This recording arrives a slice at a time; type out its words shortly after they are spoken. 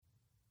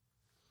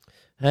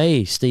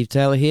Hey, Steve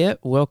Taylor here.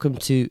 Welcome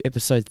to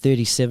episode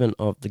 37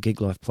 of the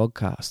Gig Life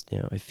podcast.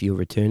 Now, if you're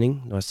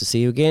returning, nice to see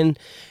you again.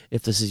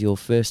 If this is your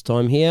first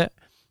time here,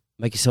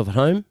 make yourself at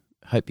home.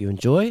 Hope you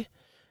enjoy.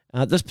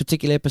 This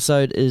particular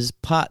episode is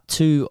part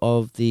 2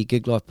 of the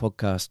Gig Life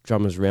podcast,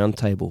 Drummers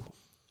Roundtable.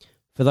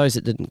 For those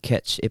that didn't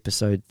catch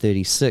episode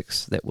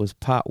 36, that was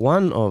part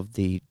 1 of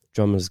the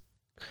Drummers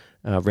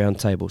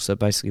Roundtable. So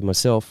basically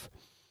myself,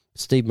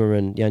 Steve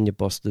Marin, Yanya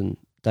Boston,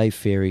 Dave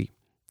Ferry,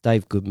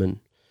 Dave Goodman,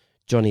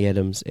 Johnny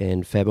Adams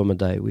and Fab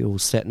Amadei. We all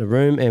sat in a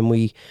room and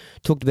we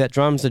talked about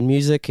drums and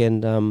music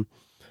and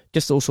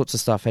just all sorts of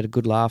stuff. Had a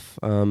good laugh.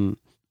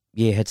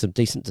 Had some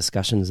decent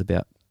discussions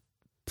about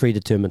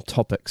predetermined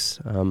topics.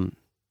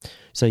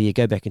 So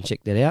go back and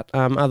check that out.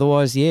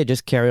 Otherwise,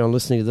 just carry on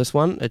listening to this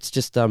one. It's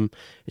just a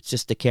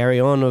carry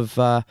on of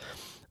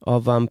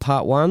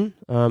part 1.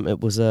 It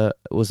was a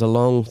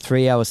long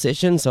 3-hour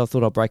session, so I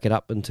thought I'd break it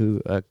up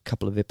into a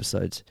couple of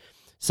episodes.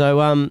 So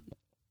I'm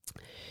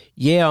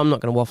not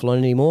going to waffle on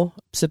anymore.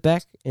 Sit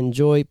back,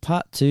 enjoy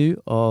part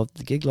 2 of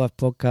the Gig Life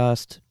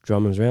podcast,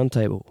 Drummers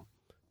Roundtable.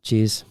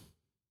 Cheers.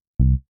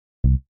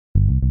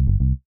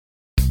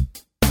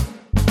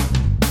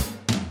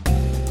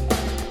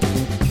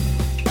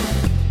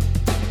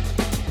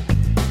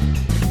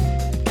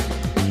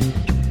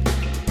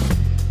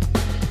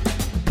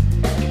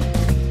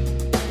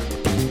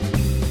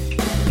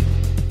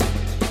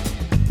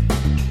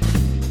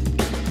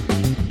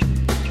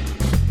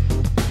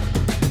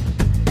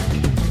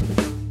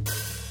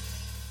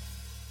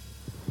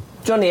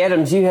 Johnny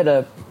Adams, you had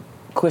a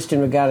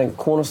question regarding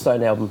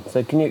Cornerstone album.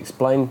 So can you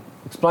explain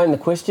the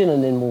question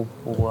and then we'll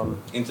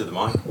into the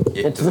mic.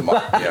 Yeah, into the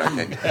mic. Yeah,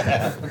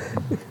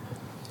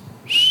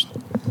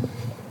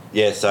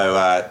 okay.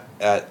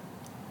 So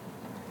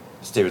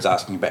Steve was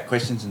asking about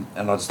questions, and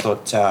I just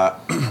thought,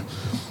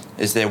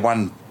 is there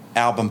one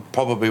album,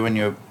 probably when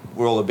you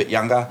were all a bit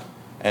younger,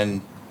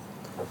 and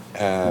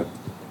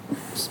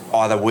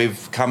either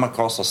we've come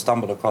across or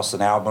stumbled across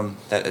an album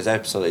that has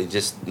absolutely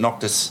just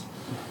knocked us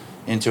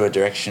into a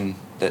direction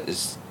that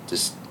is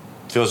just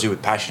fills you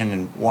with passion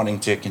and wanting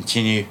to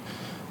continue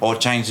or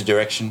change the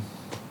direction,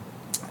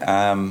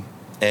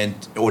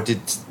 or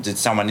did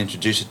someone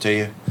introduce it to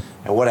you?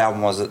 And what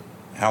album was it?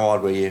 How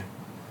old were you?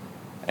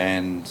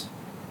 And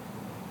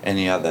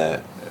any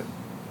other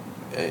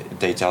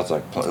details,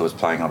 like it was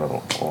playing on it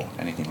or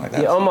anything like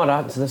that? Yeah, I might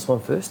answer this one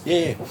first.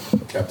 Yeah.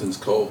 Captain's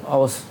call. I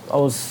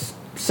was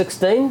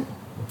 16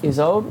 years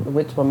old. I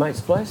went to my mate's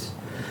place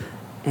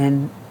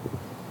and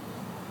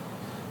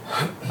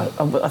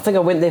I think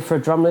I went there for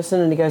a drum lesson,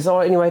 and he goes,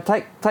 anyway,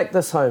 take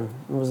this home.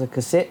 It was a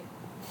cassette.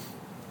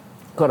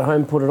 Got it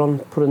home, put it on,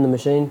 put it in the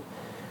machine,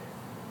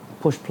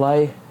 push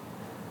play,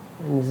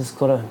 and there's just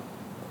got a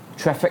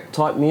traffic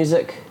type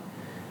music,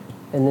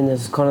 and then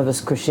there's kind of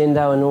this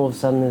crescendo, and all of a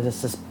sudden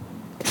there's this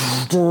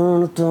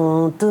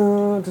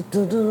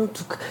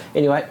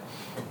anyway,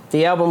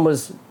 the album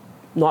was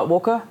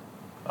Nightwalker.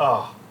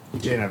 Oh,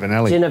 Gino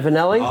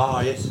Vanelli. Oh,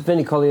 yes.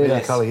 Vinnie Colaiuta.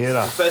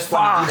 The first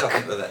one he did, I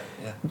think, with it.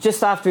 Yeah.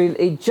 Just after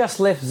he just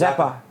left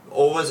Zappa.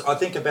 Or was, I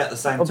think, about the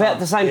same time. About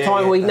the same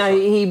time.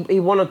 He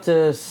wanted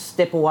to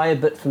step away a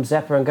bit from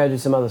Zappa and go do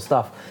some other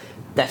stuff.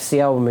 That's the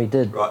album he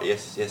did. Right,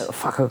 yes.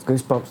 Fuck, I got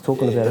goosebumps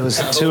talking about it. There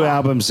was 2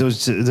 albums. There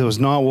was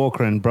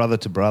Nightwalker and Brother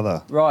to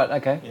Brother. Right,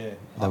 okay. Yeah.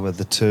 They were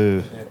the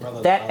 2.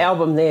 Yeah, that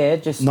album there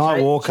just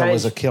Nightwalker changed.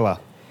 was a killer.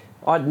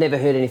 I'd never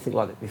heard anything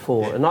like that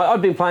before. Yeah. And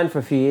I'd been playing for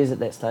a few years at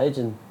that stage.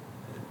 And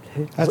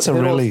That's a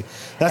really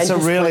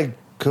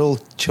cool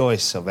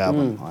choice of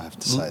album, I have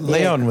to say.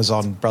 Leon was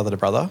on Brother to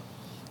Brother.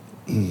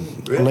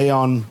 Really?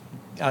 Leon.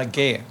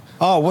 Gare.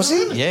 Oh, was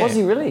he? Yeah. Was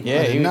he really?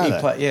 Yeah,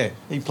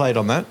 he played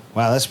on that.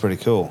 Wow, that's pretty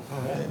cool.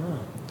 Oh, right.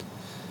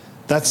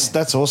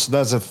 That's awesome.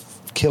 That's a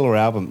killer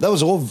album. That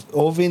was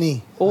all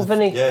Vinny. All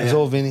Vinny. Yeah, it was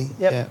all Vinny.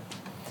 Yep.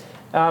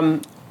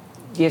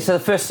 Yeah. So the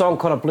first song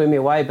kind of blew me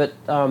away, but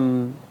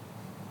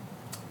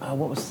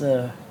what was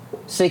the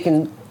Seek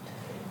and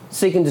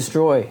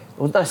Destroy?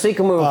 No, Seek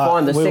and We Will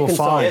Find. The second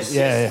song. Yes,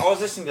 yeah. I was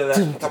listening to that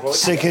a couple of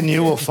weeks ago. Seek and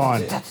You Will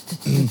Find.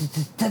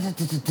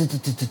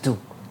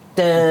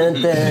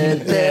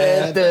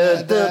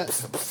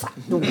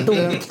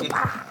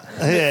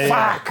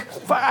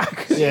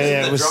 Fuck.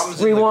 Yeah. It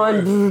was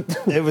Rewind.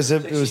 It was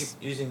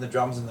using the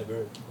drums in the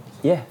groove.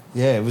 Yeah.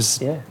 Yeah, it was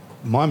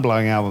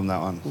mind-blowing album, that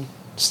one.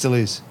 Still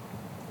is.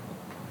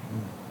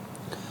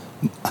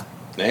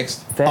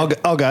 Next. Fab.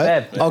 I'll go.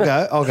 Fab.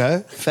 I'll go.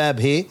 Fab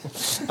here.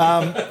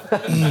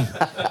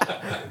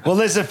 Well,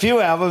 there's a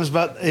few albums,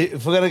 but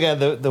if we're going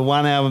to go the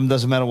one album,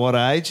 doesn't matter what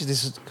age.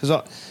 This is because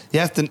I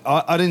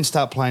didn't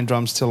start playing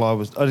drums till I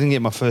didn't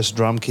get my first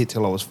drum kit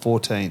till I was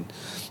 14.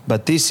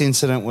 But this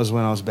incident was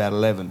when I was about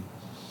 11,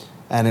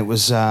 and it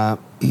was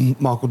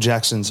Michael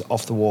Jackson's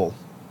 "Off the Wall."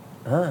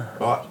 Ah.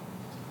 Right.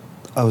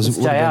 It's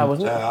JR,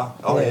 wasn't it? JR.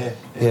 Oh, yeah.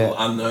 Little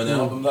unknown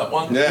album, that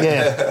one.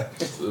 Yeah.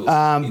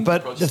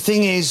 But the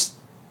thing is,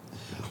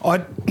 I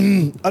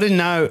didn't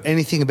know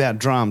anything about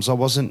drums. I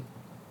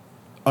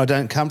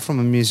don't come from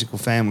a musical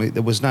family.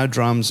 There was no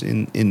drums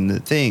in the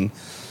thing.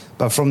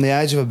 But from the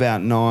age of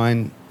about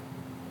 9,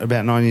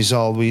 about 9 years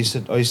old, I used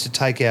to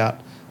take out,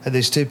 had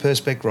these 2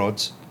 Perspex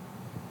rods,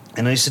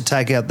 and I used to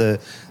take out the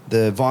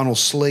vinyl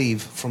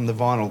sleeve from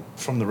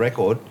the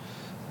record.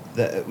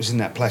 That it was in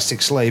that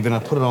plastic sleeve, and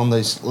I'd put it on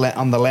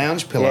on the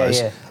lounge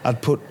pillows. Yeah.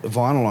 I'd put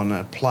vinyl on and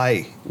I'd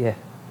play Yeah.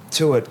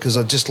 to it because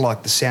I just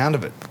liked the sound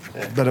of it.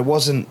 Yeah. But it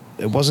wasn't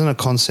a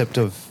concept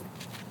of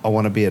I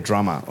want to be a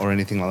drummer or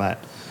anything like that.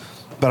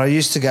 But I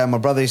used to go. My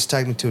brother used to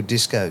take me to a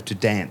disco to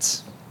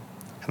dance,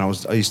 and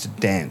I used to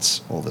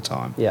dance all the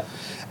time. Yeah.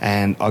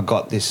 And I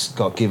got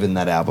given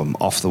that album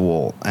Off the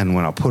Wall, and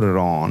when I put it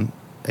on,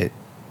 I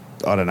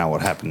don't know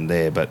what happened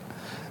there,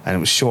 and it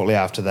was shortly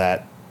after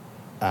that.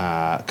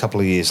 A couple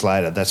of years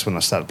later, that's when I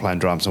started playing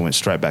drums and went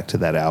straight back to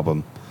that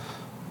album.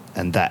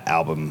 And that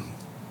album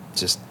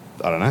just,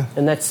 I don't know.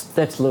 And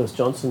that's Lewis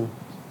Johnson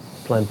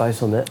playing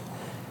bass on that.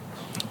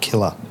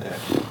 Killer. Yeah.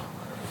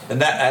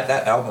 And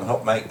that album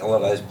helped make a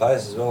lot of those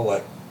players as well.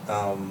 Like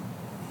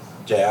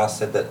JR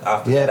said that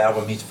after that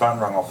album, his phone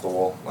rung off the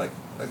wall. Like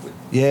with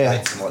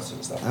dates and all that sort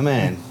of stuff. Oh,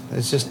 man.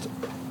 It's just,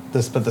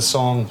 but the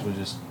songs were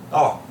just...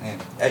 Oh, man.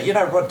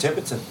 Rod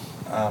Temperton.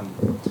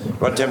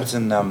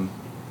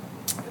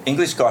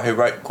 English guy who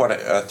wrote quite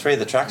 3 of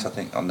the tracks, I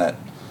think, on that,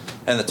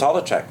 and the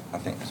title track, I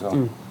think, as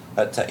well.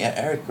 But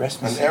Eric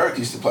Rasmussen. And Eric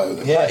used to play with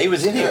him. Yeah, he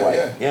was in here.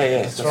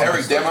 Yeah. So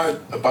Eric demoed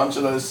a bunch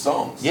of those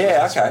songs.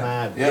 Yeah, okay.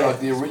 Mad. Yeah, like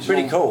the original.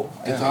 Pretty cool.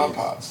 Guitar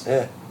parts.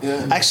 Yeah.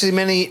 Actually,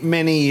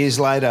 many years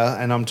later,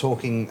 and I'm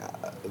talking,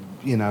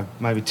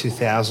 maybe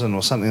 2000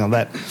 or something like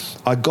that,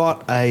 I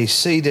got a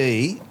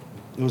CD.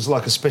 It was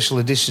like a special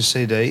edition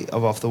CD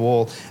of Off the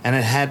Wall, and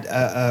it had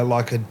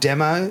like a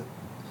demo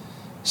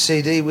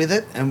CD with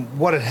it, and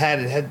what it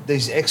had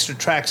these extra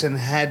tracks and it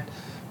had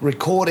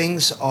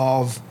recordings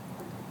of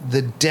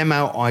the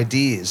demo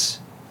ideas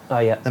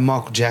that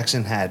Michael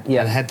Jackson had.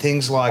 Yeah. And it had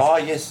things like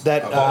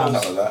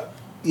that.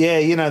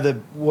 The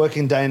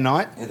Working Day and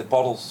Night. Yeah, the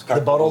bottles. The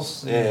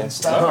bottles and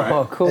stuff.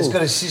 Oh, cool. It's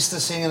got his sister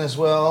singing as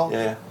well.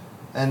 Yeah.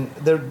 And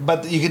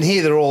but you can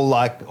hear they're all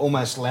like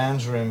almost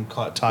lounge room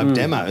type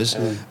demos.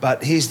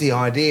 But here's the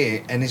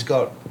idea, and he's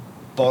got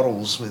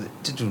bottles with it.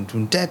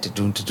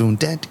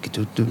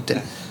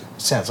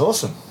 Sounds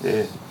awesome.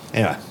 Yeah.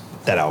 Anyway,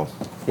 that album.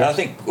 And I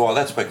think,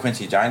 that's where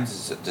Quincy Jones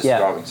is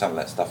describing some of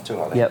that stuff too,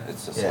 I think. Yep.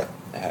 It's just like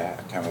how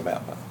it came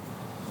about.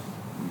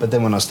 But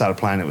then when I started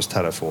playing, it was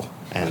Toto 4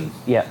 and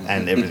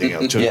everything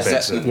else.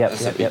 That's Spencer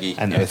a biggie.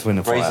 and Earth, Wind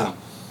and Fire.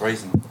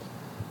 Reason.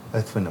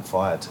 Earth, Wind and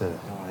Fire too.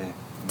 Oh, yeah.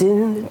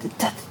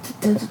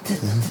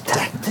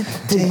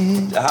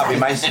 Harvey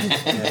Mason.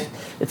 Yeah.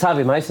 It's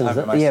Harvey Mason, is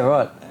it? Mason. Yeah,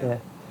 right. Yeah.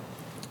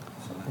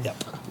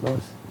 Yep.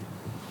 Nice.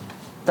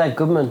 Dave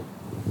Goodman.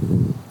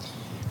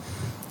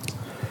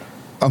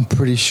 I'm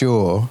pretty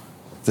sure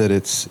that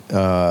it's...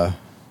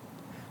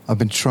 I've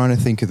been trying to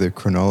think of the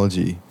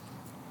chronology,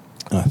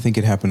 and I think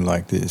it happened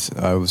like this.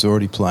 I was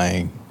already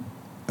playing,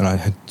 and I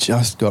had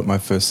just got my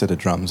first set of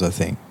drums, I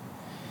think.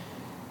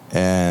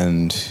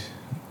 And,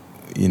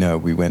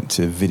 we went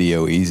to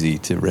Video Easy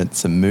to rent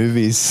some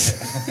movies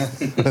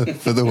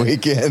for the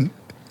weekend.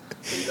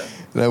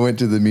 And I went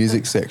to the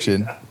music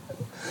section,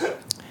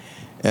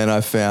 and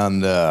I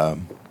found...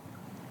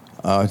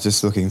 I was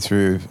just looking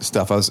through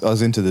stuff. I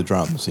was into the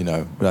drums,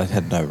 but I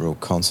had no real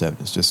concept.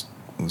 It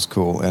was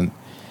cool. And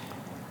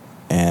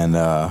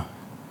Dad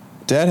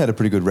had a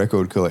pretty good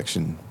record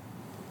collection.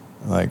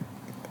 And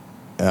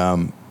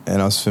I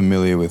was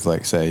familiar with,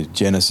 say,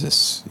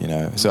 Genesis,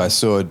 So I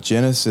saw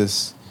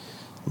Genesis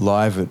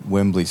live at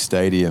Wembley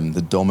Stadium,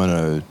 the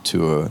Domino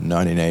Tour,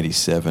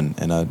 1987.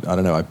 And I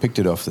don't know, I picked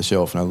it off the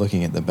shelf and I'm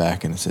looking at the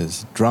back and it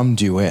says, Drum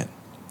Duet.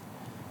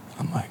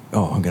 I'm like,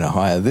 I'm going to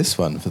hire this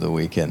one for the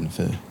weekend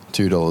for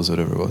 $2 or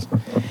whatever it was.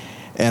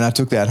 And I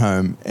took that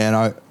home,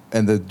 and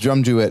the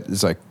drum duet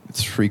is like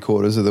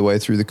 3/4 of the way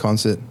through the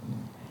concert.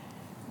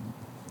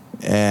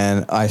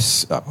 And I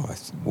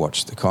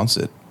watched the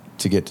concert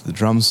to get to the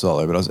drum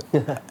solo, but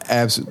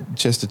I was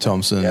Chester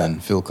Thompson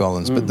and Phil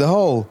Collins. But the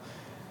whole,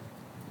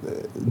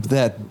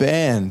 that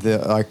band, the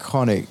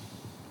iconic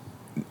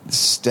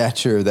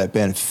stature of that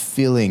band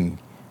filling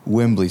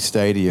Wembley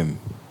Stadium,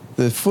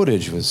 the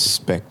footage was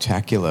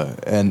spectacular.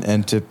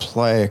 And to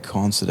play a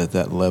concert at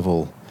that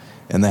level,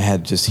 and they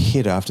had just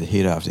hit after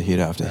hit after hit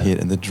after hit,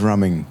 and the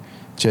drumming,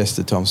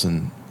 Chester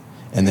Thompson,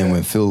 and then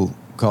when Phil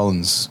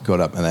Collins got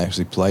up and they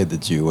actually played the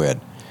duet.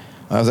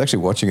 I was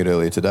actually watching it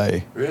earlier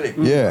today. Really?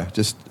 Yeah,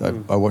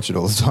 I watch it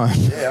all the time.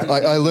 Yeah.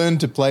 I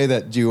learned to play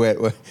that duet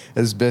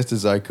as best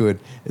as I could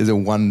as a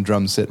 1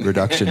 drum set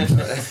reduction.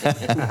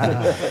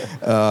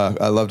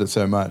 I loved it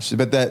so much.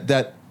 But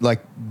that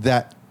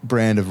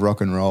brand of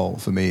rock and roll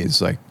for me is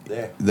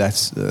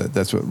that's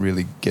what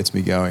really gets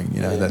me going.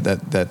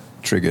 That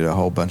triggered a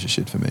whole bunch of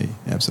shit for me.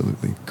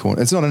 Absolutely.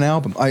 It's not an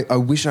album. I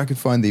wish I could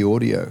find the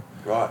audio.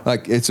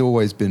 Right. It's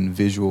always been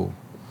visual.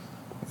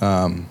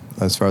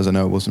 As far as I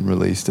know, it wasn't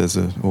released as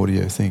an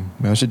audio thing.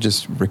 I should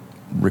just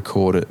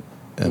record it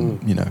and,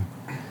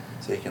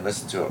 So you can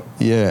listen to it.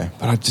 Yeah,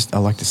 but I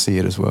like to see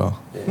it as well.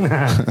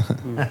 Yeah.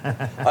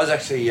 I was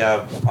actually,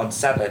 on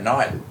Saturday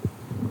night,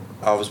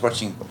 I was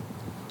watching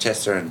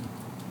Chester and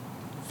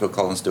Phil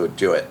Collins do a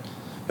duet.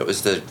 It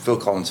was the Phil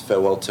Collins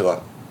farewell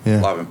tour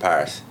live in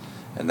Paris,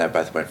 and they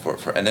both went for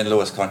it. And then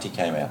Louis Conti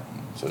came out.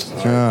 So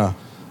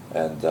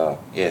and so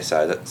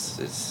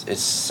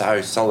it's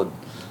so solid.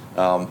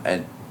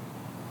 And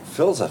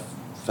Phil's a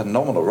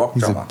phenomenal rock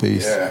He's drummer. a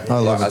beast. Yeah. I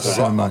love it As a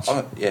so rock- much.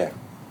 Yeah.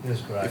 He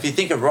was great. If you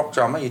think of rock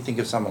drummer, you think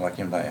of someone like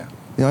him, don't you?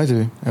 Yeah, I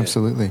do.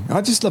 Absolutely.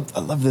 I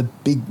love the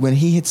big, when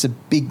he hits a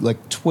big,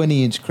 like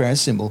 20-inch crash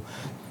cymbal,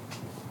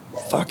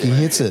 fuck, he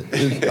hits it.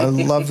 I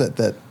love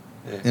that.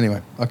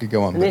 Anyway, I could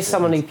go on. And there's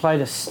someone who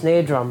played a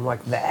snare drum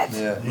like that,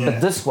 but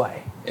this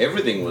way.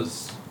 Everything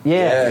was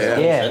Yeah.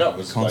 setup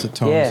was Concert like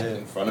times. Yeah.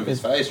 in front of his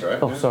face, right?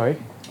 Oh, sorry.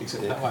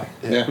 Except that way.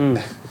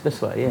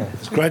 This way, yeah.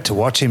 It's great to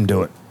watch him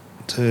do it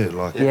too,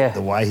 like Yeah.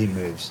 the way he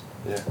moves.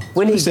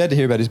 When It's he sad to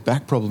hear about his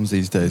back problems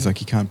these days. Like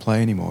he can't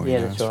play anymore. Yeah, you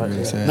know? that's It's right, really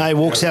yeah. sad. No, he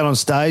walks out on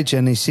stage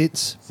and he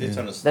sits. Sits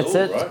on a stool, That's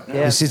it. right?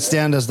 Yeah. He sits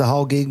down, does the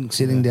whole gig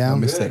sitting I down.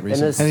 missed that And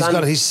recently. his And he's son-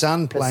 got his son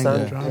his playing son,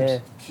 the drums. Yeah.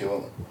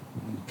 Killing it.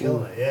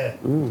 Killing it,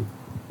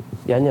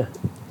 yeah. Yeah.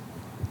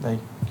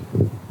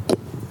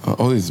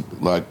 All these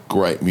like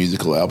great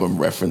musical album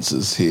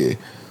references here.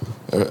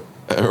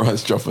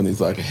 Everyone's dropping these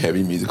like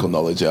heavy musical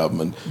knowledge album,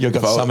 and You've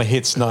got if I- Summer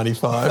Hits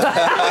 95.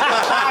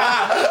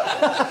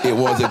 It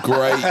was a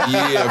great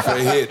year for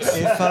hits.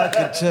 If I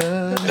could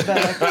turn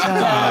back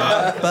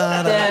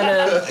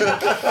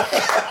time.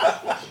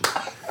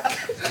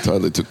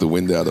 Totally took the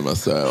wind out of my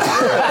sails.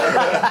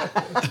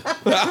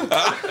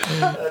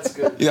 That's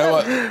good. You know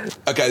what?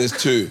 Okay, there's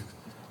two.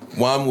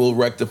 One will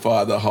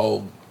rectify the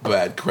whole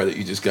bad credit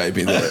you just gave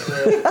me there.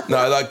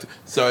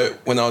 So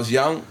when I was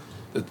young,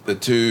 the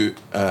two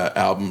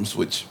albums,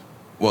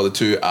 the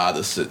two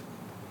artists that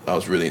I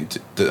was really into,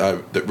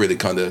 that really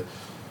kind of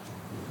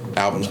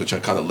albums which I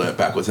kind of learnt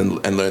backwards and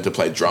learned to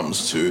play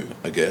drums too,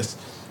 I guess,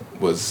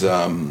 was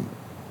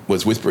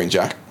Whispering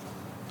Jack,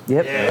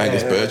 Yep.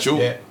 Angus Birchall.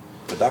 Yeah.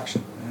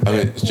 Production. I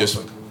mean, it's just,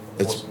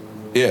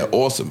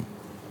 awesome.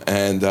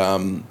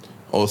 And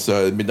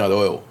also Midnight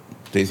Oil,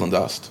 Diesel and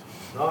Dust.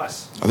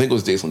 Nice. I think it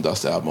was Diesel and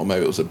Dust album, or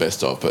maybe it was the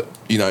best of. But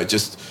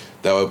just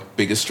they were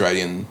big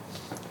Australian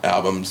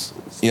albums.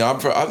 Do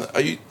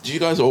you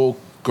guys all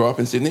grow up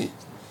in Sydney?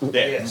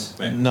 Yes.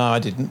 No, I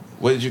didn't.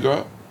 Where did you grow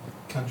up?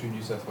 Country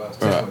New South Wales.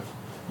 Right.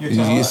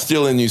 You're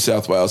still in New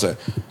South Wales, so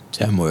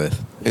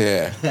Tamworth.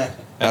 yeah.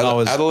 And I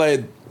was-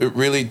 Adelaide, it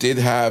really did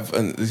have,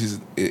 and this is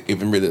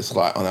even really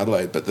slight on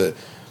Adelaide, but the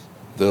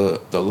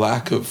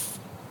lack of,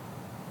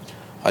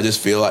 I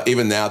just feel like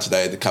even now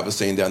today the cover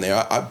scene down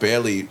there, I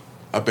barely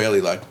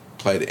like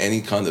played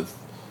any kind of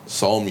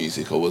soul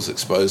music or was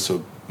exposed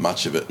to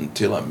much of it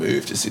until I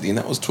moved to Sydney, and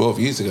that was 12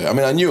 years ago. I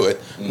mean, I knew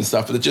it and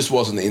stuff, but it just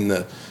wasn't in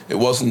the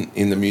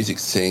music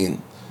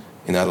scene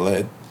in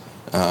Adelaide.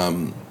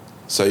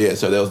 So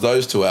there was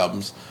those two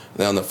albums.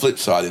 Then on the flip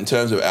side, in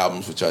terms of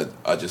albums, which I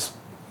just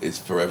is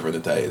forever and a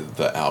day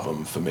the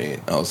album for me.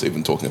 I was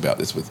even talking about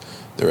this with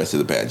the rest of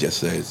the band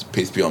yesterday. It's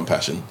Peace Beyond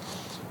Passion,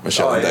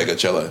 Michelle and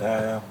Cello.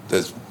 Yeah.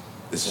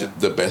 It's just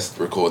the best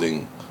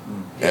recording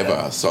ever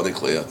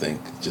sonically. I think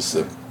just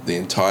the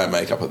entire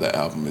makeup of that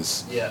album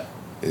is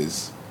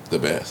the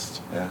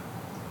best. Yeah.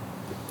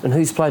 And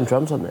who's playing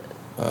drums on that?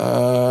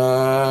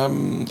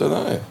 Don't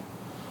know.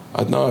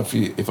 I'd know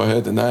if I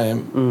heard the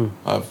name.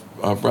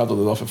 I've rattled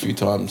it off a few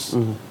times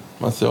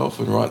myself,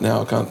 and right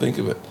now I can't think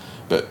of it.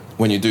 But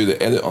when you do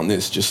the edit on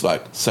this, just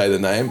like say the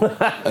name and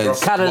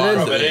Cut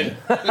it in.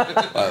 like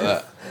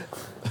that.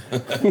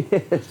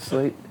 Yeah,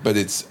 sweet. But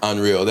it's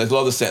unreal. There's a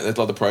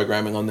lot of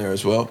programming on there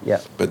as well. Yeah.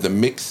 But the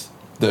mix,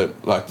 the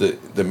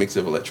mix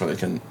of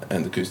electronic and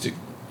acoustic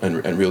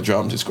and real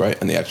drums is great,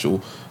 and the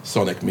actual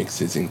sonic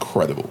mix is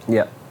incredible.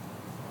 Yep.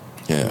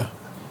 Yeah.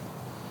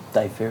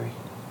 Dave Ferry.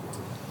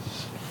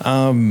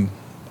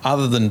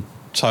 Other than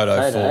Toto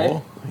Toto.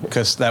 4,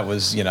 because that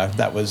was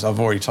I've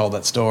already told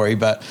that story,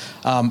 but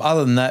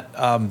other than that,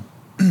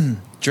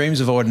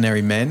 Dreams of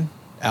Ordinary Men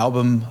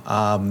album,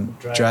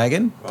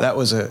 Dragon, that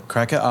was a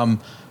cracker.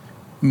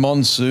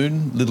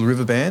 Monsoon, Little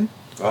River Band,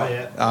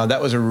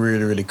 that was a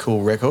really, really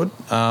cool record.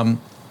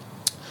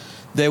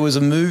 There was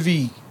a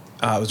movie,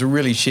 it was a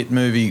really shit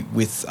movie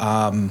with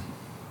Paul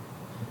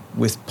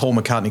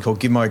McCartney called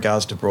Give My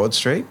Regards to Broad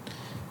Street.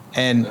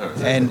 And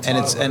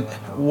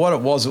what it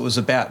was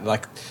about,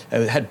 like,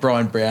 it had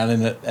Brian Brown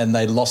in it, and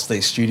they lost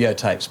these studio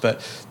tapes. But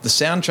the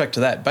soundtrack to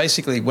that,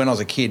 basically, when I was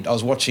a kid, I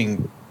was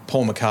watching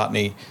Paul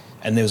McCartney,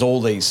 and there was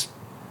all these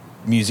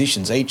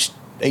musicians. Each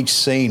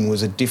scene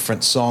was a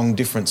different song,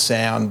 different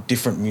sound,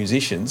 different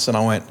musicians, and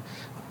I went,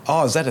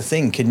 "Oh, is that a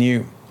thing? Can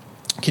you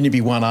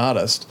be one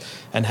artist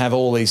and have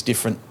all these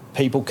different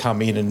people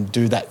come in and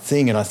do that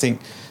thing?" And I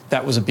think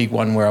that was a big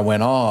one where I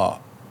went, "Oh,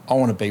 I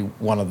want to be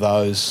one of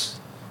those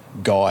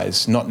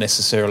guys, not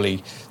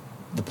necessarily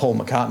the Paul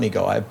McCartney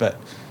guy, but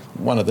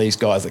one of these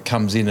guys that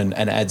comes in and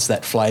adds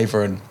that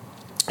flavour and,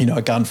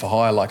 a gun for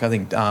hire." Like, I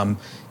think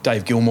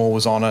Dave Gilmour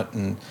was on it,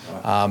 and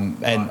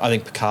I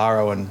think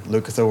Picaro and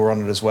Lukather were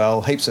on it as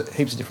well. Heaps of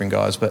different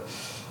guys, but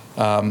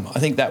I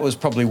think that was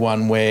probably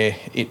one where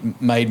it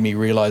made me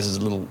realise as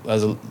a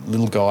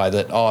little guy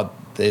that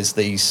there's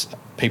these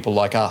people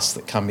like us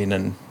that come in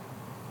and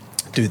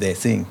do their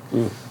thing.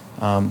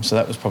 So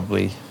that was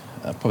probably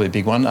a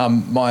big one.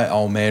 My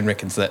old man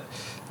reckons that,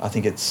 I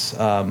think it's,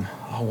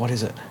 what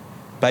is it?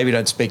 Baby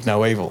Don't Speak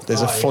No Evil.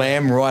 There's a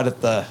flam right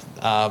at the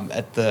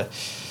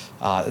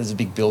there's a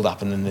big build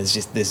up, and then there's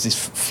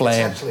this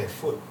flam. It's actually a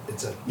foot.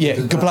 It's a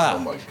gabla. Oh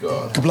my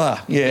god.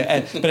 Gabla.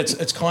 Yeah, but it's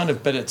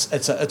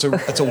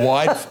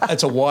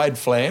a wide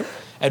flam,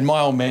 and my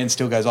old man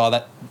still goes,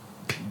 that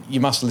you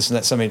must listen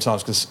to that so many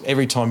times, because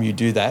every time you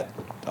do that,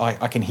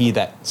 I can hear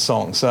that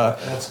song. So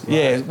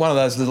yeah, one of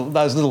those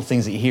little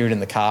things that you hear it in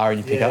the car and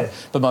you pick up.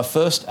 But my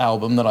first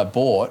album that I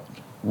bought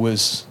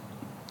was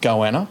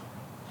Goanna,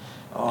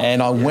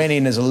 and I went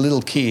in as a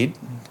little kid,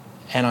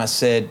 and I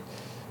said,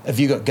 "Have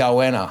you got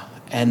Goanna?"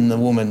 And the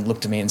woman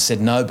looked at me and said,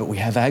 "No, but we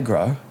have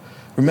Aggro."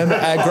 Remember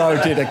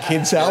Aggro did a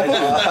kids album?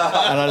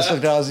 And I just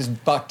looked at it, I was this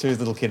buck-toothed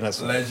little kid, and I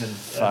said, Legend.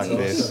 fuck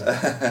this.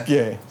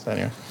 Yeah, so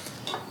anyway.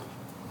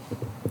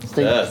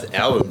 Steve,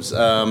 Albums.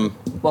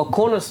 well,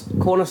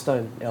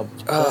 Cornerstone album.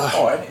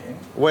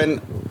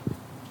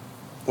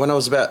 When I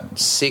was about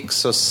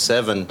 6 or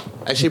 7,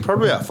 actually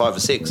probably about 5 or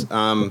 6,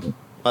 my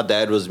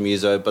dad was a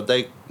muso, but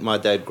my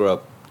dad grew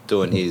up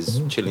doing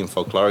his Chilean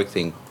folkloric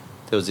thing.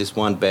 There was this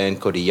one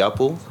band called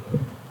Iyapu.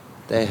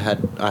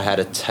 I had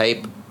a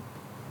tape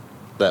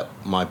that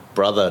my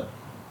brother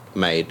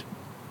made.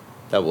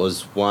 That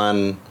was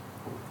one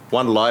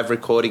live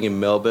recording in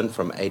Melbourne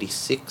from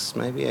 86,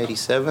 maybe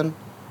 87.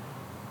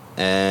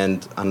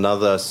 And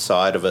another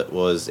side of it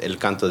was El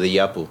Canto de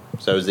Iyapu.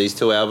 So it was these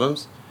 2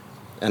 albums.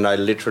 And I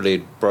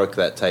literally broke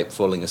that tape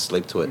falling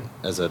asleep to it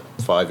as a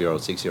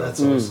 5-year-old, 6-year-old.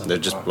 That's awesome. They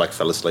just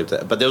fell asleep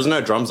to it. But there was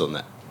no drums on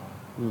that.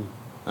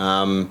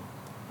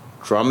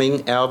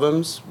 Drumming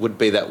albums would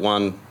be that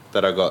one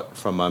that I got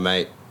from my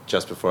mate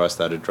just before I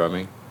started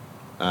drumming.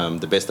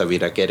 The Besta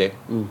Vida Quere.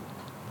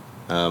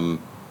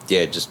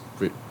 Just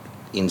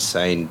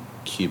insane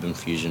Cuban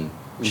fusion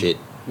shit.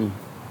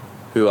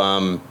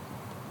 Who,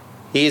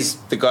 he's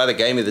the guy that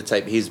gave me the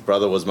tape. His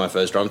brother was my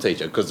first drum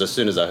teacher, because as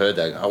soon as I heard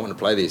that, I want to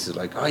play this. He's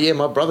like, "Oh yeah,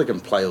 my brother can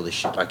play all this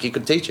shit. Like, he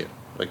could teach you."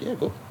 Like, yeah,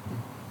 cool.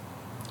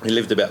 He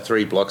lived about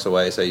 3 blocks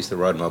away, so I used to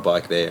ride my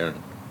bike there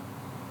and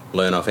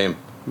learn off him.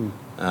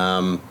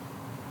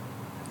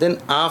 Then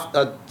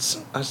after,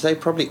 I'd say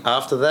probably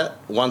after that,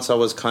 once I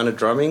was kind of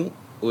drumming,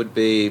 would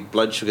be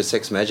Blood Sugar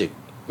Sex Magic.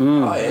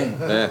 Oh yeah.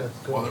 Yeah.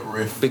 What a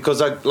riff.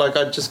 Because I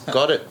just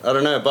got it. I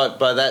don't know, but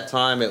by that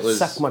time it was...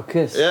 Suck My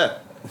Kiss. Yeah.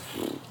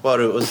 What,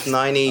 it was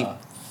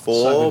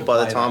 94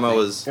 by the time I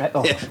was...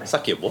 Oh. Yeah,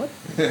 suck your what?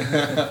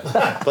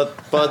 But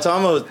by the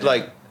time I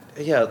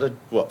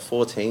was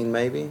 14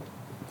 maybe?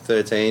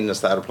 13, I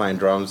started playing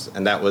drums,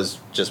 and that was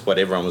just what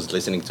everyone was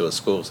listening to at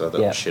school, so I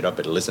thought, shit, I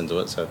better listen to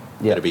it, so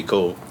it'd be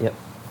cool. Yep.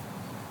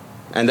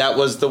 And that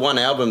was the one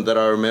album that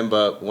I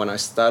remember when I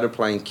started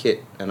playing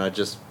kit, and I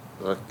just...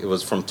 it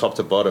was from top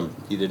to bottom.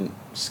 You didn't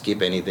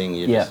skip anything.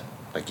 You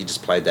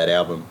just played that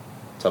album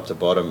top to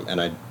bottom,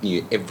 and I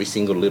knew every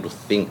single little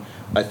thing.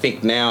 I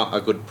think now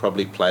I could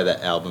probably play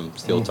that album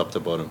still top to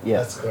bottom. Yeah,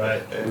 That's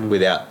great.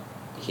 Without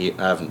I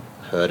haven't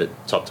heard it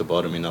top to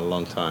bottom in a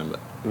long time, but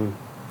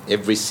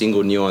every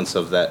single nuance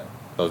of that,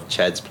 of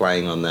Chad's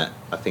playing on that,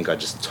 I think I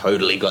just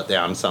totally got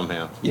down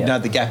somehow. You know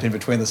the gap in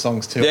between the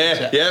songs too.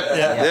 Yeah.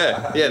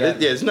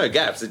 There's no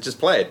gaps. It just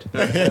played.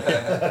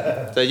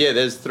 So yeah,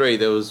 there's 3.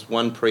 There was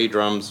one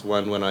pre-drums,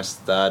 one when I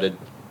started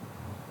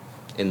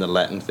in the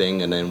Latin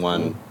thing, and then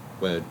one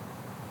where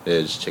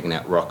they're just checking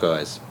out Rock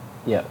Eyes.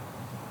 Yeah.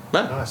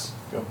 Man. Nice.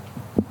 Cool.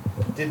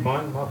 Did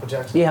mine, Michael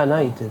Jackson? Yeah, I know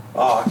you did.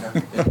 Oh,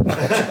 okay.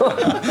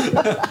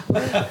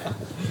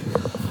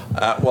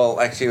 Well,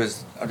 actually,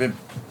 I've been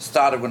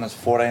started when I was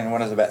 14.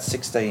 When I was about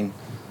 16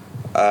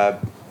 or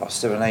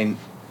 17,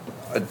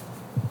 I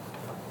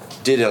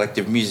did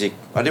elective music.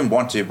 I didn't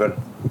want to, but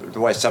the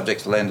way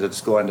subjects landed at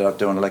school, I ended up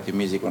doing elective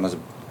music when I was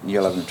in year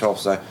 11 and 12.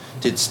 So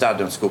I start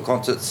doing school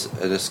concerts.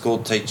 The school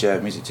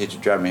music teacher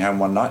drove me home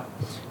one night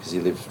because he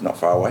lived not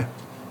far away.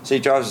 So he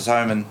drives us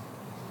home and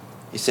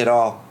he said,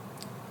 "Oh,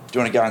 do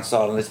you want to go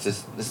inside and listen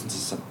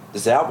to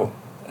this album?"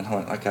 And I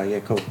went, "Okay, yeah,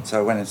 cool." So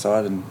I went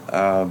inside and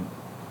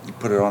he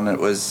put it on. It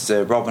was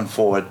Robin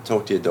Ford,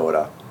 "Talk to Your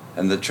Daughter."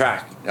 And the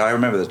track, I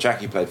remember the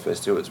track he played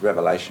first too, it was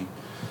Revelation.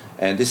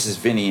 And this is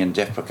Vinny and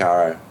Jeff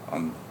Porcaro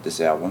on this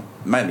album.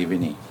 Mainly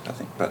Vinny, I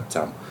think. But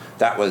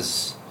that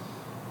was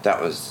like,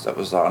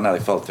 I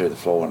nearly fell through the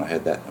floor when I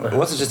heard that. It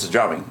wasn't just the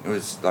drumming, it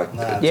was like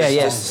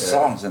just the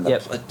songs and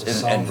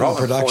and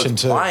Robin production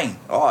Ford's too. playing.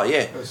 Oh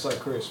yeah. It was so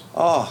crisp.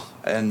 Oh,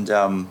 and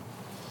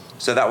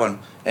so that one,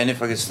 and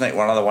if I could sneak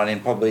one other one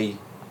in, probably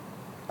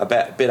a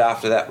bit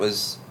after that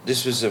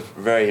this was a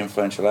very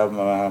influential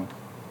album,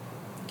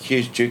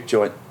 Q's Juke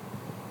Joint,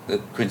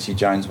 that Quincy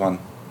Jones one,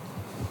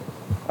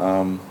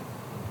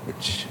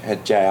 which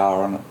had JR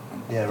on it.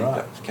 Yeah, I think right.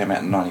 That came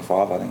out in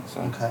 95, I think. So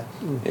Okay.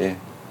 yeah,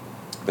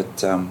 but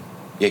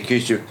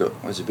Q's Juke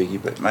was a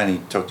biggie, but mainly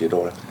Talk to Your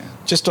Daughter. Yeah.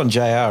 Just on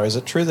JR, is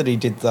it true that he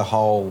did the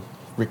whole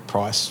Rick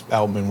Price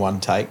album in one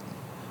take?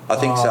 I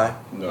think so.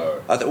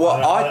 No.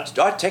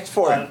 I text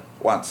for him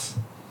once.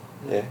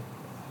 Yeah.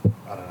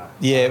 I don't know.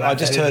 Yeah, I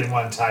just He did it heard. in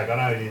one take. I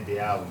know he did the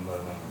album,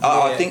 but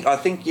I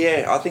think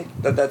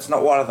that's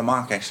not wide of the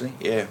mark actually.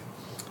 Yeah,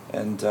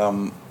 and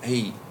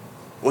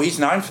he's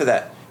known for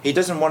that. He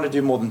doesn't want to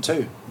do more than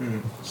 2.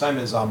 Same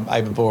as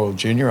Aberboyle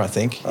Jr., I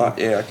think. Oh,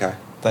 yeah, okay.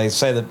 They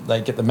say that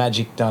they get the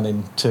magic done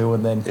in 2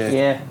 and then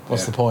Yeah.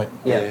 what's the point?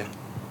 Yeah.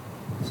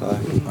 So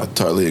I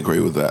totally agree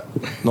with that.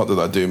 Not that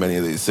I do many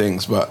of these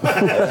things, but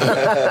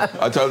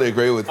I totally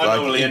agree with. I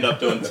normally end up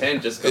doing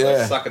 10 just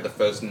because I suck at the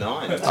first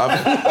 9.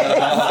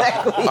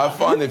 I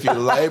find if you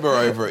labour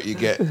over it,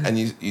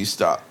 you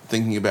start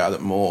thinking about it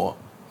more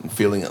and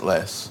feeling it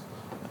less,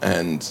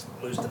 and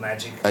lose the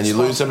magic. and you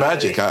lose the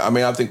magic. I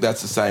mean, I think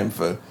that's the same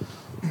for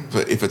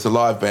if it's a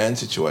live band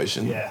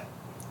situation. Yeah.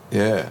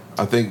 Yeah,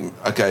 I think,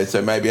 okay,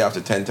 so maybe after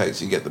 10 takes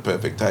you get the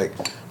perfect take,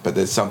 but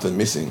there's something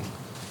missing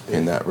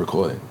in that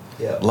recording.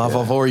 Yeah. Love,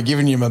 I've already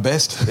given you my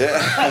best.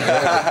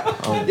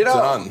 I'm you know,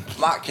 done.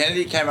 Mark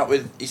Kennedy came up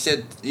with. He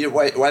said the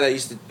way they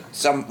used to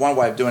one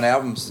way of doing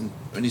albums, and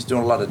when he's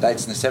doing a lot of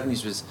dates in the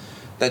 70s was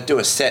they'd do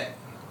a set,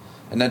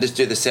 and they'd just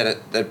do the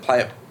set. They'd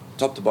play it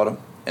top to bottom,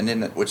 and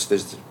then which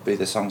there's be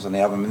the songs on the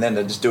album, and then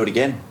they'd just do it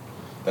again.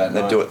 And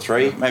they'd do it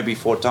 3, maybe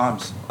 4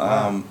 times.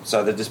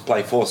 So they'd just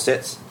play 4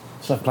 sets.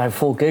 So I've played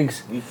 4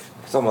 gigs.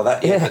 Something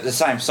like that. Yeah, but the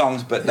same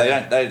songs, but they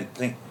don't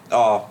think,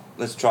 oh,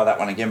 let's try that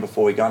one again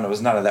before we go. And there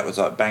was none of that. It was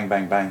like bang,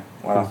 bang, bang,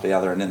 one after the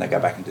other, and then they go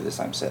back and do the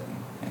same set.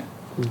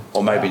 And,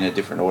 or maybe in a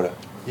different order.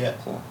 Yeah.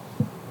 So.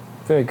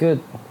 Very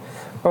good.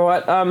 All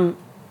right.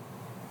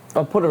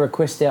 I'll put a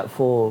request out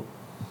for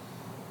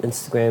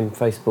Instagram,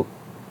 Facebook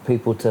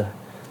people to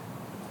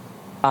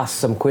ask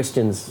some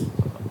questions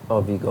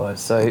of you guys.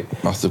 So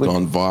Must have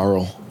gone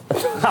viral.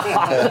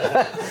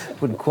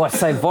 wouldn't quite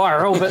say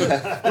viral,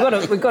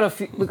 but we've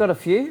got a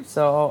few.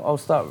 So I'll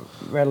start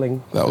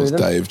rattling. That through was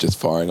them. Dave just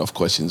firing off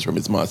questions from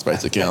his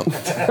MySpace account.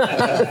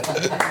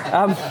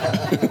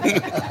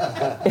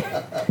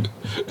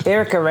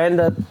 Eric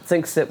Aranda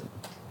thinks that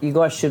you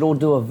guys should all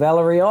do a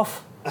Valerie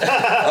off.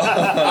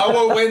 I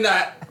will win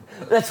that.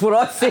 That's what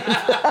I said.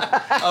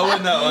 I'll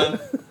win that one.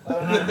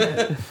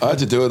 I had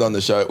to do it on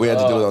the show. We had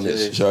to do it on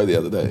the show the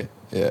other day.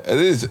 Yeah, it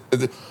is.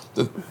 The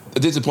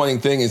disappointing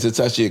thing is it's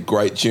actually a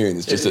great tune.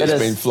 It's just it's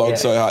been flogged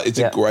so hard. It's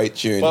a great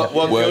tune. What It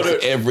works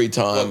killed it- every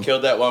time. What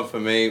killed that one for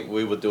me,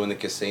 we were doing the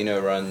casino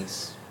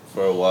runs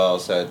for a while,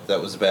 so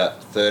that was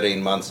about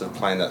 13 months of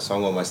playing that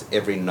song almost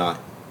every night.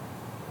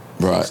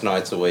 Right. 6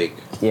 nights a week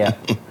Yeah.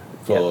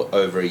 for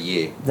over a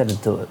year.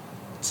 That'd do it.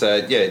 So,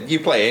 yeah, you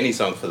play any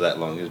song for that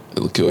long.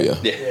 It'll kill you.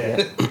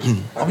 Yeah.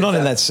 I'm not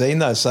in that scene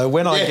though, so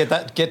when I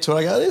get to it,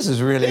 I go, this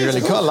is really, really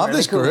cool. I love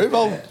this groove.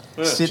 I'll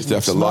sit Just and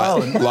have to smile.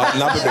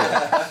 lighten up a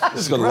bit.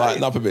 Just got to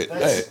lighten up a bit.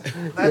 Hey.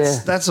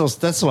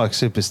 That's like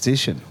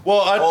superstition.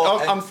 Well,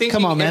 I'm thinking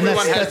Come on, man.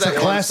 everyone has That's a that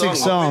one classic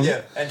song.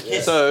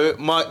 So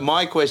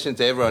my question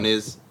to everyone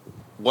is,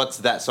 what's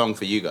that song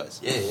for you guys?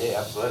 Yeah,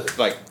 absolutely.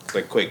 Like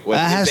quick. It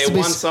has is to there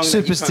be one song that you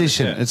can't-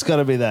 superstition. Yeah. It's got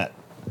to be that.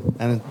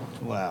 And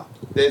wow.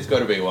 There's got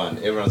to be one.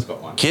 Everyone's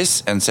got one.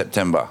 Kiss and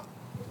September.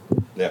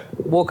 Yeah.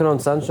 Walking on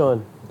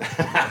Sunshine.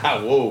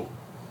 Whoa.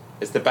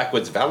 It's the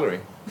backwards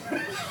Valerie. Yeah,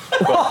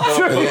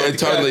 it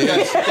totally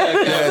is.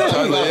 Yeah, it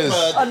totally is.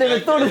 I never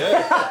thought of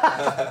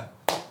that.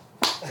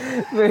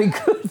 Very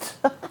good.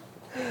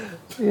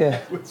 Yeah.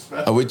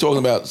 Are we talking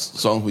about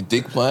songs with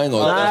Dick playing?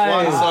 Or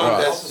That's one song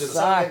Right. that's just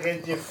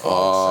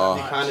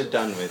Oh, kind of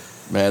done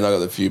with. man, I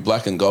got a few.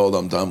 Black and Gold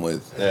I'm done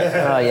with.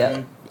 Oh,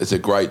 yeah. It's a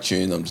great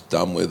tune. I'm just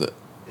done with it.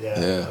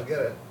 Yeah. I get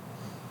it.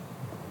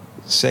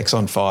 Sex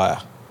on Fire.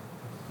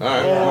 All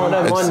right. Oh, I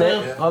don't mind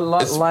that. I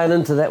like laying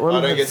into that one.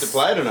 I don't get to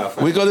play it enough.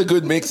 We got a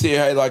good mix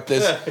here. Hey, like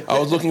this. I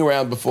was looking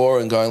around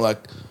before and going like,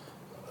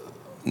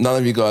 none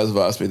of you guys have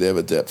asked me to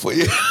ever dep for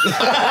you.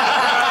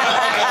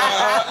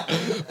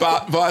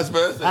 But vice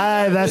versa.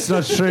 Hey, that's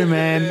not true,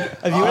 man.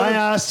 I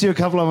asked you a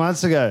couple of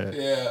months ago.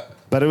 Yeah.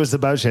 But it was the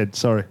boat shed,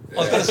 sorry.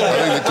 I think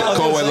the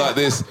call went like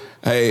this.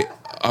 Hey,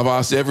 I've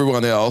asked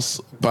everyone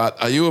else,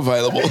 but are you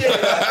available?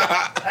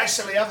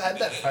 Actually, I've had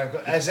that phone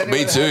call. Has anyone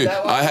Me too. had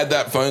that one? I had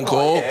that phone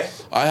call. yeah.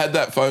 I had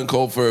that phone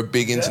call for a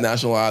big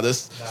international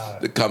artist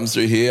that comes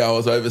through here. I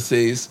was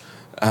overseas.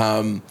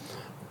 I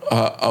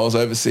was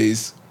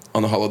overseas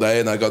on a holiday,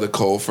 and I got a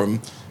call from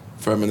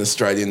an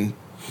Australian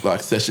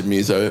like session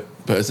muso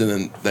person,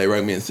 and they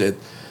rang me and said,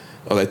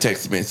 or they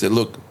texted me and said,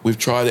 look, we've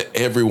tried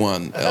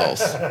everyone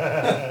else,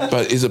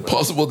 but is it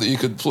possible that you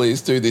could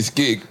please do this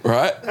gig,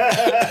 right?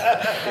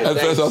 At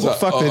first I was like,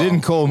 Fuck, they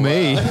didn't call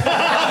me. Jack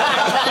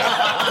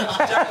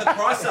the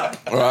price up.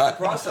 right?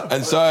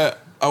 And so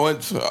I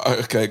went,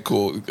 okay,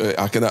 cool.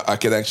 I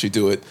can actually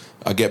do it.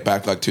 I get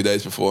back like 2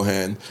 days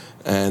beforehand,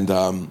 and they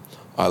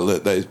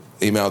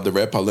emailed the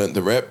rep. I learnt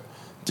the rep,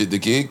 did the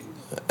gig,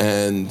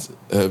 and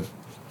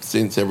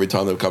since every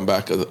time they've come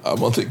back,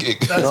 I'm on the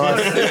gig.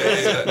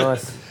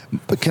 Nice.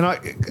 But can I,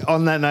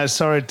 on that note,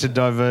 sorry to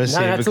diverse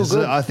No, here, that's all because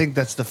good. I think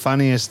that's the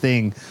funniest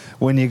thing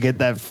when you get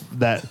that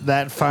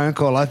phone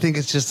call. I think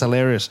it's just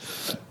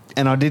hilarious.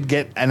 And I did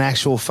get an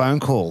actual phone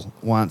call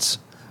once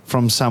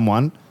from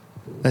someone.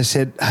 They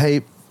said,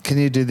 hey, can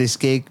you do this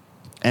gig?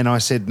 And I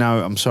said,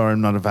 no, I'm sorry,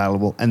 I'm not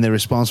available. And their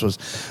response was,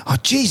 oh,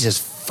 Jesus,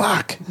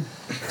 fuck.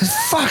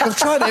 Fuck, I've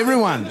tried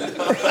everyone.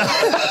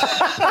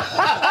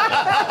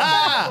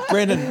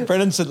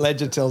 Brendan St.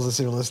 Ledger tells a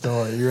similar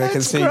story. You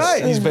reckon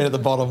he's been at the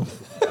bottom?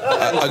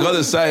 I got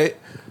to say,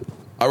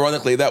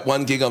 ironically, that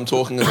one gig I'm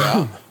talking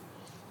about,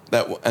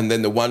 and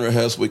then the one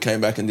rehearsal we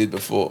came back and did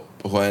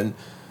beforehand,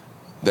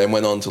 then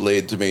went on to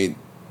lead to me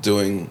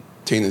doing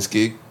Tina's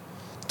gig,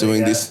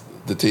 doing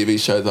the TV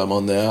show that I'm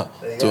on now,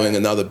 doing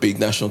another big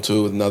national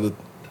tour with another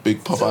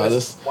big pop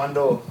artist. One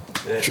door.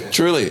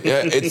 Truly,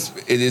 yeah, it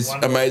is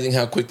amazing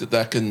how quick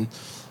that can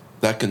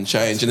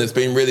change, and it's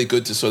been really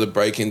good to sort of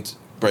break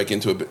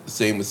into a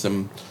scene with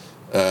some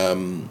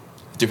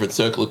different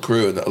circle of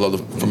crew and a lot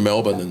of from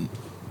Melbourne, and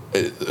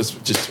it's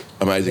just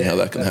amazing how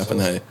that can happen.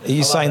 Hey, Are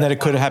you saying that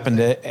it could have happened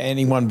to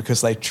anyone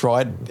because they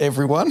tried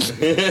everyone? I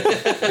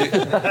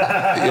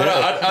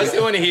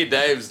still want to hear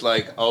Dave's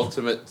like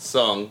ultimate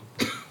song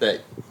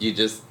that you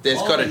just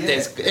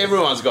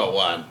everyone's got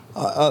one.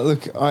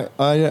 Look,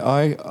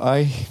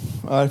 I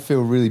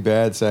feel really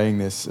bad saying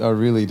this. I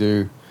really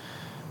do.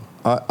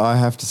 I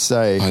have to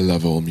say, I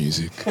love all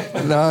music.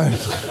 No,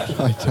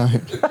 I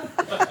don't.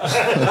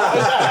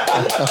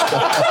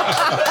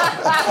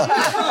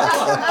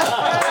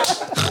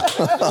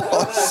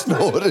 I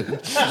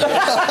snorted.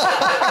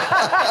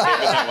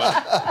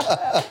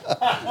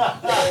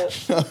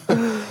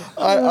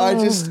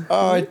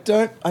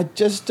 I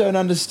just don't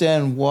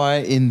understand why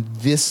in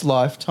this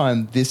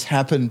lifetime this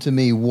happened to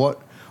me.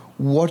 What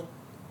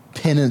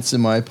penance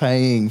am I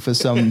paying for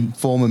some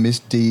former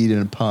misdeed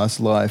in a past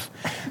life?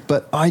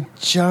 But I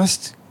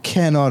just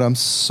cannot. I'm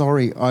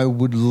sorry. I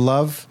would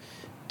love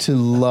to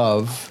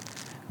love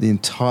the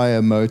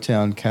entire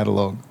Motown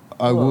catalogue.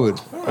 I would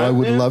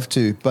love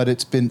to, but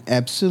it's been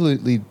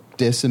absolutely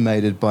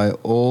decimated by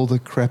all the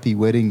crappy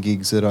wedding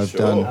gigs that I've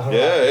done.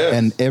 Yeah.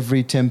 And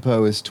every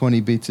tempo is 20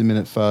 beats a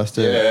minute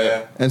faster.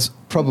 Yeah. And it's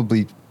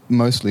probably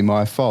mostly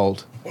my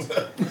fault.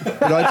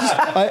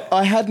 But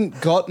I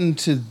hadn't gotten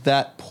to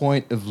that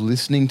point of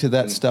listening to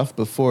that stuff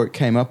before it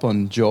came up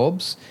on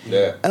jobs.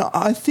 Yeah. And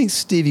I think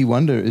Stevie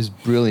Wonder is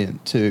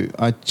brilliant too.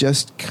 I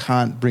just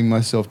can't bring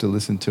myself to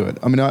listen to it.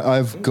 I mean,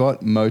 I've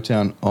got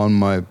Motown on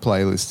my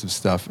playlist of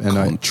stuff, and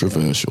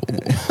controversial.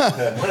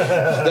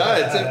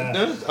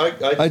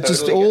 I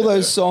just all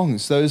those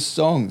songs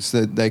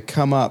that they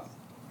come up,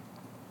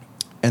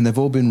 and they've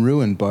all been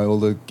ruined by all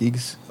the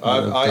gigs. I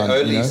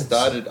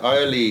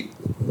only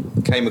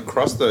came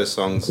across those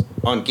songs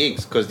on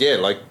gigs because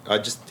I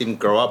just didn't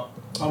grow up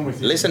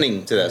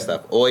listening to that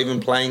stuff or even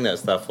playing that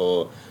stuff,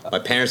 or my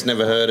parents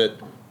never heard it,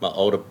 my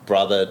older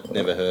brother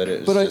never heard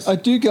it. But I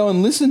do go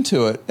and listen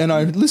to it, and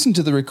I listen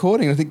to the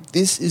recording and I think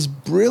this is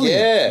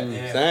brilliant.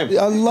 Yeah. Same.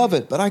 I love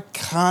it, but I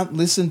can't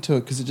listen to it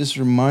because it just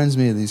reminds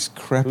me of these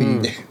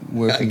crappy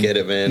working. I get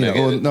it,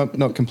 man.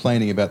 Not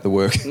complaining about the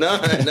work. No.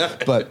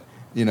 But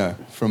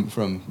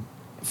from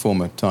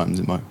former times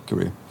in my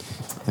career.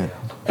 Yeah.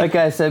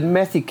 Okay, so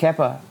Matthew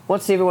Capper,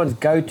 what's everyone's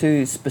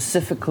go-to for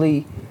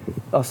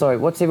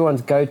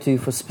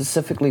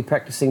specifically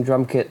practicing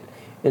drum kit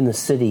in the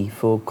city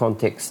for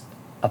context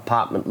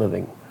apartment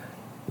living?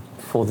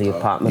 For the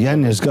apartment.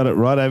 Yanya's got it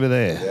right over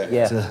there.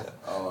 Yeah. It's a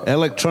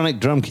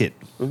electronic drum kit.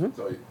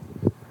 Mm-hmm.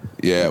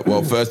 Yeah,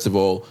 well, first of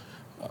all,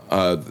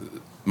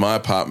 my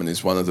apartment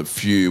is one of the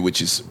few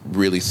which is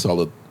really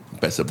solid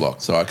Besser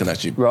block, so I can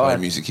actually play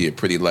music here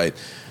pretty late.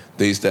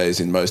 These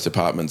days, in most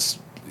apartments,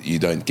 you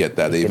don't get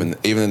that. Even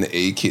in the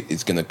E-kit,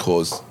 it's going to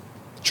cause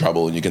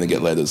trouble and you're going to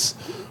get letters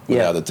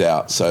without a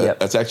doubt. So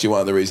that's actually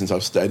one of the reasons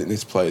I've stayed in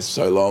this place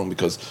so long,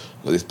 because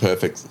of this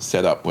perfect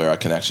setup where I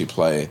can actually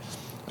play.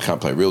 I can't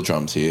play real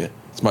drums here.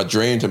 It's my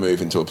dream to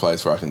move into a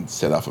place where I can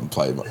set up and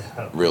play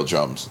real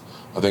drums.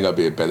 I think I'd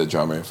be a better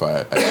drummer if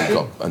I actually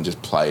got and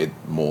just played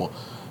more.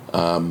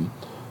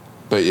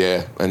 But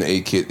yeah, an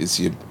E-kit is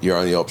your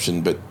only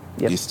option, but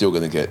you're still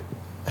going to get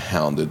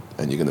hounded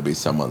and you're going to be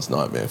someone's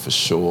nightmare for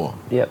sure.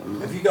 Yep.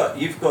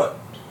 You've got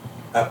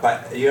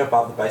are you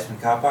above the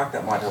basement car park?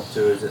 That might help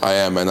too, is it? I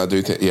am, and I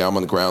do think, I'm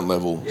on the ground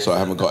level, so I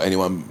haven't got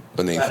anyone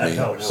beneath me.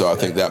 So I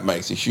think that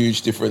makes a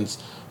huge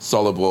difference.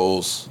 Solid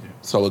walls,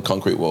 solid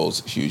concrete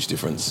walls, huge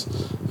difference.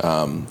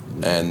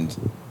 And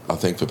I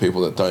think for people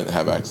that don't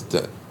have access,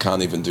 that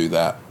can't even do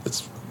that,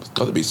 it's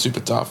got to be super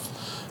tough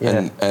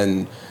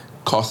and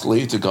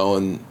costly to go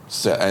and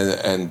set,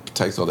 and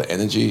takes a lot of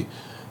energy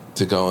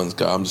to go.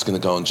 I'm just going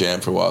to go and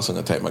jam for a while, so I'm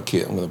going to take my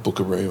kit, I'm going to book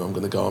a room, I'm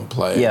going to go and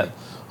play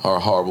or a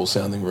horrible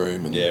sounding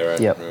room. And yeah,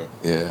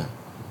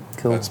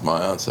 cool. That's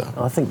my answer.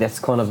 I think that's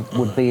kind of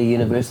would be a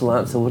universal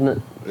answer, wouldn't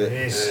it?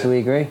 Yes. Do we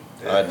agree?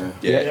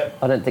 Yeah.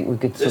 I don't think we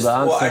could sort of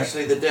answer. Well,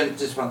 actually,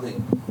 just one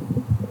thing.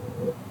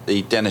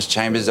 The Dennis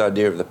Chambers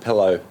idea of the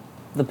pillow.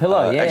 The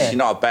pillow, Actually,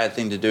 not a bad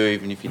thing to do,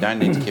 even if you don't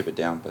need to keep it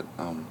down. But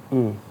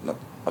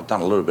I've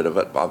done a little bit of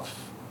it. I've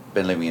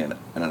been living in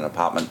an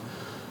apartment,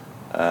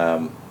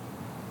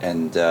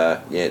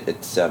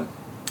 it's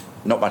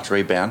not much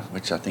rebound,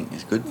 which I think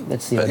is good.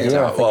 That's the But,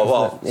 idea, I think,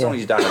 well, isn't it? as long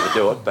as you don't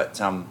overdo it. But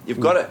you've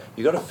got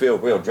to feel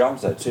real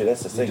drums though too.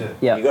 That's the thing.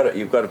 Yeah.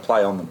 You've got to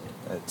play on them.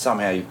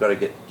 Somehow you've got to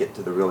get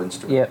to the real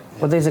instrument. Yeah.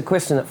 Well, there's a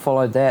question that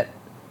followed that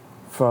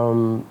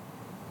from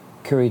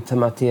Kiri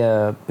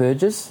Tamatia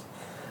Burgess.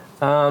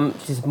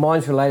 She says,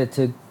 mine's related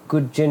to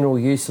good general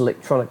use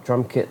electronic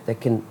drum kit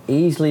that can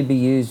easily be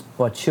used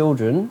by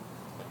children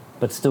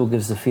but still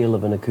gives the feel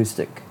of an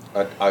acoustic.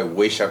 I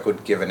wish I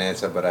could give an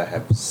answer, but I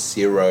have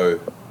zero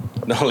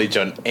knowledge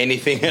on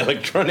anything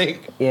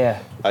electronic.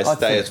 Yeah. I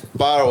stay as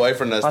far away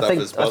from that stuff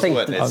as possible.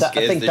 I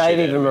think Dave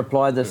even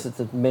replied this. It's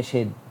a mesh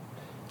head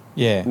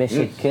Yeah. mesh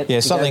head kit.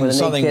 Yeah, You go with an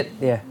something. E kit,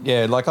 yeah.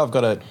 Yeah, like I've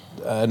got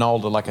an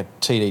older, like a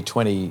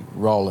TD20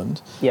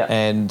 Roland. Yeah.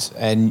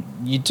 And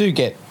you do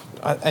get,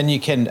 and you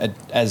can,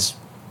 as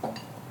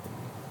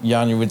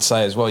Janja would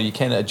say as well, you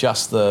can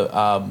adjust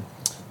the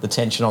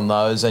tension on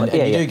those, and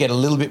you do get a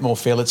little bit more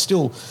feel. It's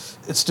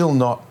still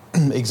not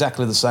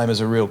exactly the same as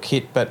a real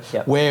kit, but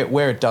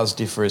where it does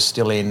differ is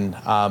still in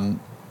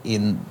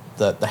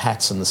the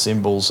hats and the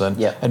cymbals, and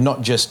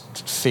not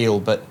just feel,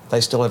 but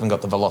they still haven't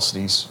got the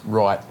velocities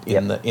right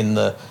in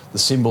the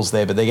cymbals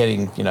there, but they're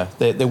getting,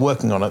 they're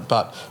working on it.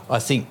 But I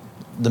think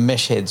the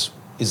mesh heads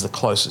is the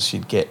closest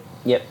you'd get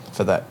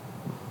for that.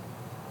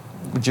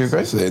 Would you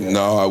agree?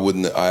 No, I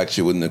wouldn't. I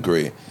actually wouldn't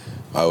agree.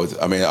 I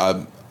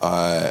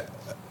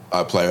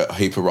play a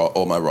heap of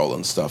all my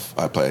Roland stuff.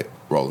 I play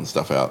Roland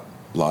stuff out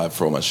live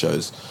for all my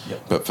shows.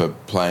 But for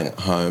playing at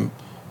home,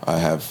 I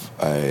have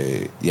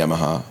a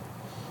Yamaha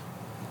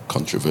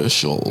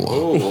controversial.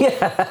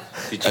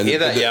 Did you hear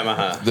that,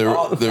 Yamaha?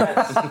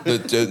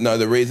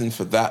 The reason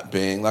for that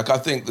being, like, I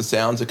think the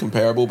sounds are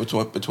comparable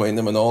between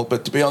them and all.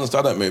 But to be honest,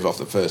 I don't move off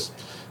the first,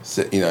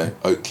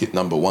 oak kit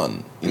number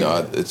one.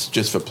 It's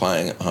just for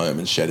playing at home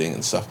and shedding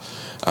and stuff.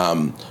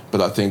 But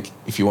I think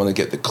if you want to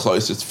get the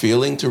closest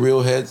feeling to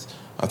real heads,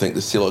 I think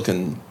the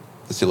silicon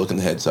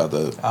heads are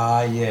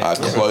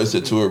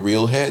closer to a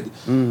real head.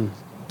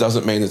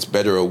 Doesn't mean it's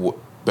better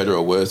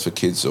or worse for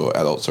kids or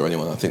adults or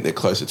anyone. I think they're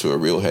closer to a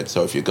real head.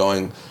 So if you're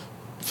going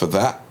for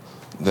that,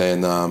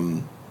 then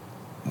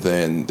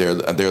they're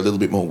a little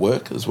bit more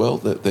work as well.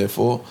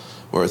 Therefore,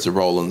 whereas the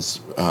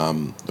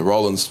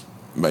Rolands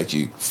make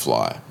you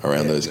fly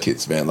around those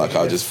kits, man. Like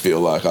I just feel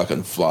like I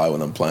can fly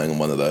when I'm playing on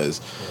one of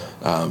those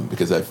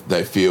because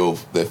they feel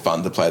they're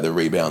fun to play. The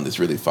rebound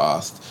is really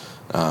fast.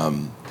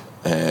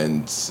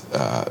 And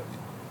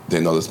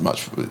they're not as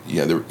much.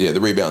 The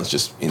rebound's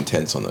just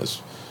intense on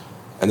those,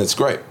 and it's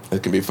great.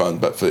 It can be fun,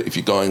 but if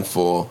you're going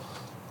for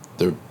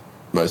the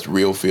most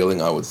real feeling,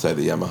 I would say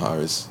the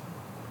Yamaha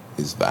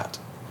is that.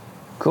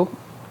 Cool.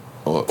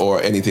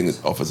 Or anything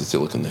that offers a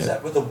silicon head. Is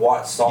that with the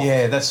white soft?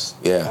 Yeah, that's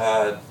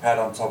pad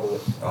on top of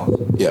it.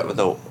 With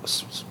the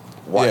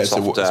white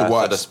soft, it's a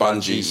white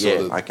spongy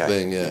sort of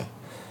thing. Yeah.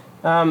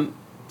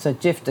 So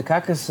Jeff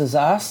Dukakis has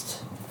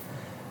asked,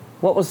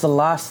 what was the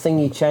last thing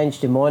you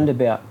changed your mind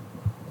about?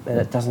 And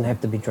it doesn't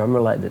have to be drum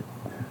related.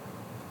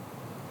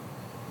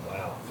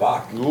 Wow.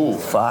 Fuck. Ooh.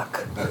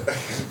 Fuck.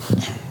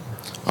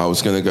 I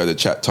was going to go to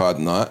Chat Tide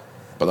tonight,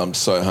 but I'm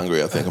so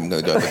hungry. I think I'm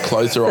going to go the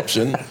closer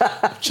option.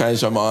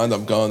 Changed my mind.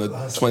 I'm going to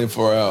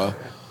 24-hour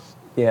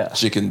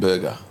chicken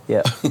burger.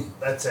 Yeah.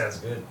 That sounds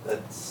good.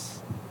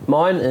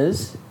 Mine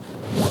is,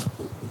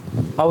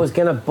 I was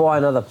going to buy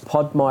another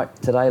pod mic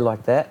today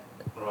like that,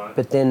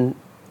 but then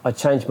I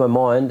changed my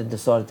mind and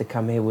decided to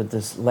come here with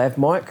this lav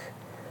mic,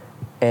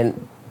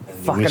 and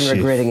fucking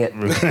regretting it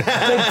big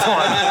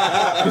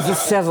time because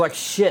this sounds like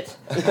shit.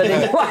 But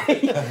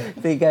anyway,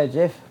 there you go,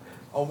 Jeff.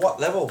 On what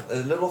level? A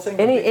little thing?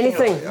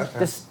 Anything. Okay.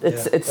 Just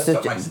That's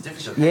what makes it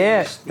difficult.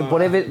 Yeah.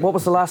 Whatever. What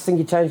was the last thing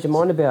you changed your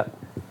mind about?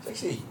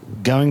 Actually,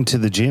 Going to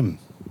the gym.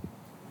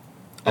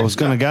 I was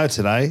going to go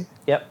today.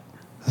 Yep.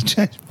 I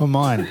changed my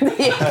mind. There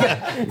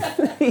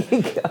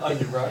you go.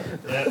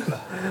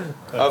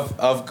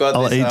 I've got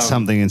I'll this, eat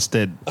something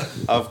instead.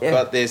 I've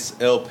got this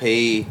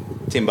LP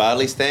Tim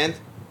Barley stand.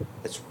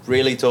 It's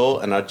really tall,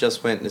 and I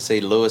just went to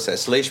see Lewis at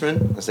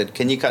Sleishman. I said,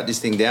 "Can you cut this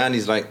thing down?"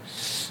 He's like,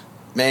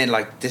 "Man,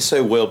 like they're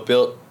so well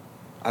built.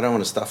 I don't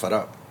want to stuff it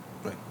up."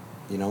 Like,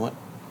 you know what?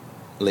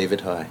 Leave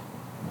it high.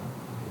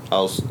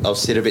 I'll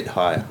sit a bit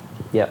higher.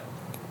 Yep.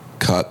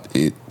 Cut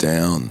it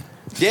down.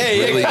 Yeah,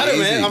 really cut it,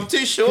 easy. man. I'm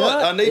too short.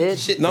 I need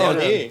shit down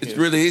here. It's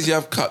really easy.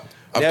 I've cut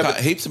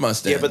heaps of my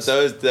stands. Yeah, but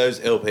those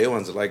LP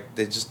ones are like,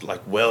 they're just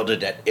like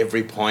welded at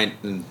every point,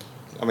 and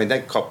I mean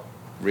they cop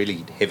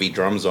really heavy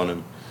drums on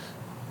them.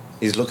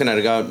 He's looking at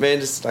it going, man,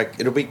 it's like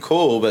it'll be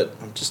cool, but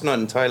I'm just not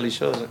entirely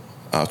sure.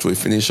 After we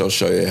finish, I'll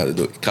show you how to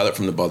do it. Cut it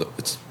from the bottom.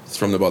 It's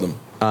from the bottom.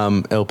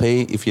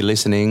 LP, if you're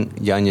listening,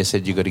 Janja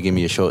said you got to give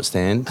me a short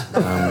stand.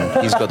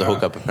 He's got the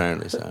hookup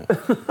apparently. So,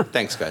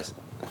 thanks, guys.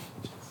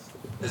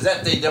 is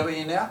that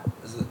DW now?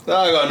 Is it?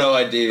 I got no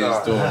idea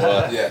who's doing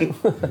what. Yeah.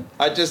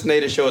 I just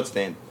need a short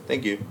stand.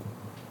 Thank you.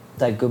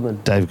 Dave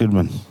Goodman. Dave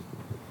Goodman.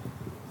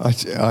 I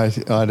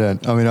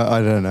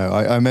don't know.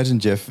 I imagine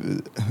Jeff,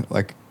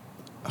 like,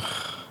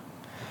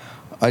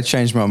 I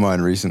changed my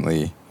mind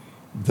recently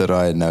that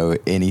I know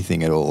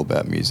anything at all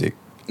about music.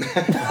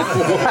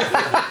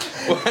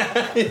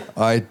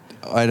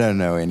 I don't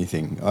know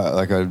anything.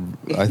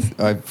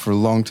 I for a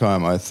long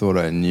time I thought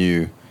I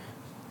knew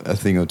a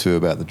thing or two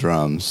about the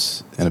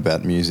drums and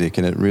about music,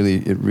 and it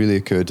really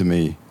occurred to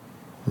me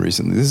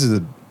recently. This is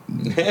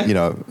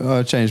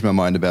I changed my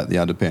mind about the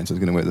underpants I was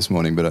going to wear this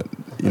morning, but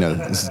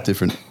this is a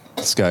different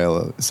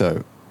scale.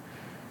 So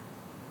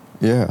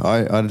yeah,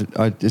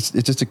 it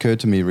just occurred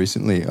to me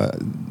recently.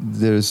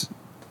 There's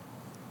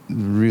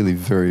really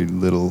very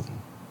little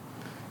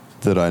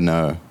that I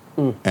know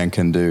and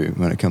can do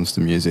when it comes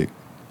to music,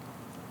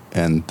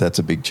 and that's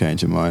a big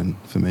change of mind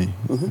for me.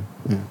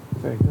 Mm-hmm. Yeah.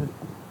 Very good.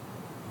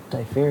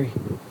 Dave Ferry.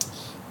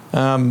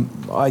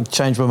 I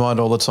change my mind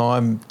all the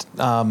time.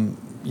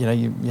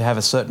 You have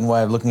a certain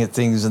way of looking at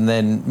things, and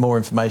then more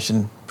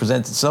information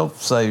presents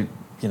itself. So,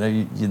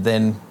 you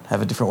then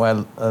have a different way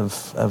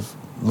of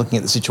looking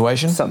at the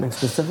situation. Something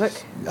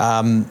specific?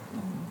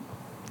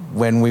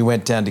 When we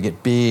went down to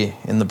get beer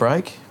in the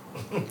break,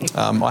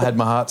 I had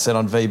my heart set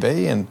on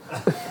VB, and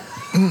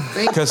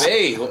because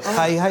hey,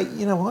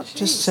 you know what?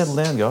 Just settle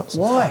down, guys.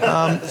 Why?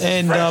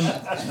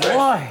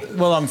 Why?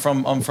 Well, I'm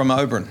from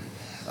Oberon.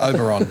 I'm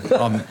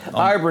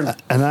Oberon.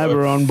 An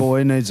Oberon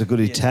boy needs a good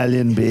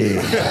Italian beer.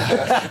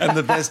 and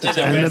the best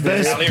Italian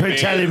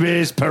beer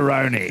is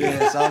Peroni.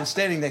 Yeah, so I'm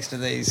standing next to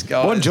these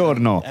guys.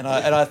 Buongiorno. And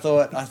I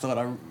thought,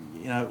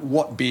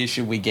 what beer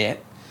should we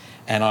get?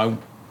 And I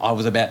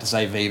was about to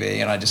say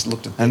VB, and I just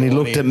looked at. And he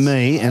looked at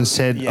me and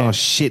said, Yeah. "Oh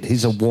shit,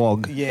 he's a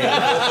wog."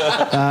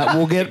 Yeah.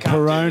 We'll get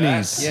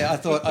Peronis. Yeah, I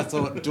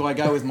thought, do I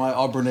go with my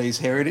Obronese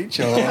heritage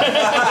or?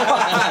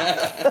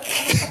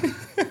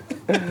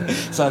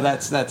 So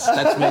that's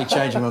me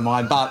changing my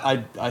mind, but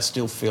I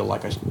still feel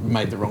like I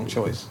made the wrong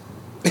choice.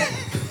 I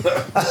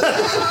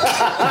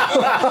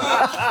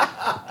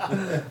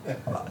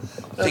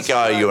think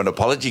I owe you an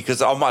apology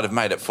because I might have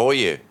made it for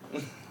you.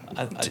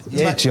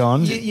 Yeah,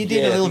 John. You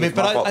did a little bit,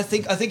 but I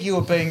think you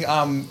were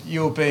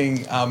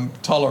being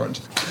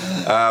tolerant.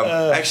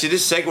 Actually,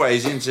 this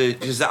segues into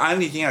because the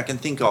only thing I can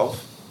think of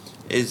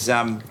is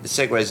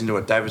segues into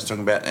what Dave was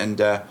talking about,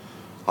 and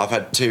I've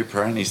had 2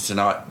 Peronis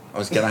tonight. I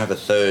was going to have a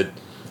third,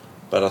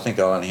 but I think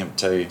I'll only have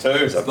 2. It's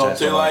not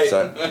too late.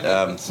 So,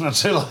 It's not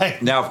too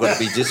late. now I've got to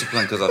be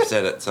disciplined because I've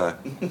said it. So,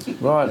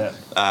 Right.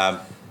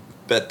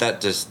 but that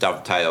just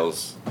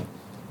dovetails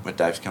where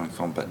Dave's coming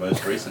from. But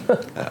Most recent.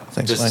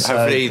 Thanks, just mate.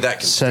 hopefully that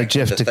can. So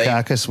Jeff the theme.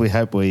 Dukakis, we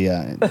hope we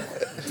answered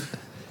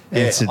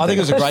I think it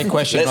was a great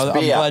question. Let's I'm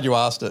be glad you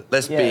asked it.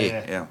 Let's be.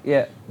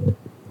 Yeah.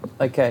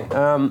 Okay.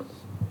 Now,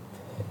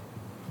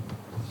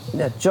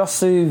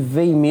 Josu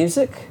V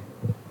Music.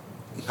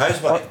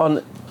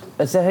 Hoseway.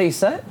 Is that how you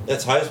say it?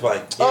 That's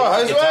Hoseway.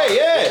 Hoseway,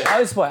 yeah.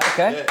 Hoseway,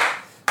 okay.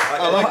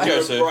 I like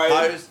Joseph.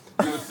 Hose.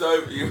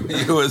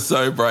 You were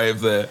so brave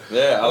there.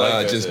 Yeah, I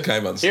like it. Joseph. Just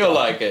came on. He'll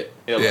like it.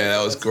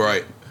 That was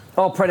great.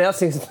 Oh,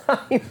 pronouncing his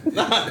name.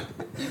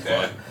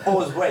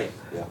 Hoseway.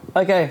 Yeah.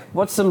 Okay,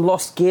 what's some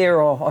lost gear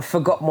or I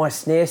forgot my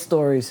snare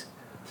stories?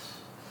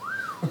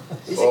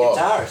 He's a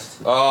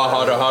guitarist. Oh,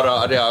 hold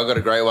on. Yeah, I got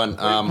a great one.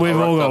 We've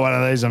all got one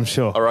of these, I'm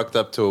sure. I rocked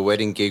up to a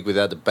wedding gig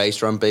without the bass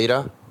drum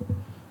beater.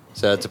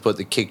 So I had to put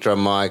the kick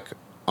drum mic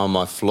on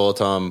my floor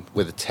tom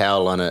with a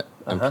towel on it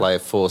and play a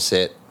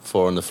 4-set,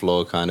 4 on the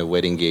floor kind of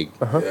wedding gig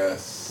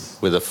Yes.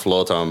 with a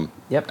floor tom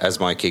Yep. as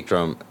my kick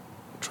drum,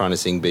 trying to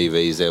sing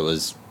BVs.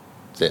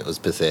 That was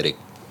pathetic.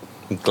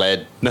 I'm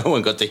glad no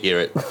one got to hear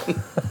it.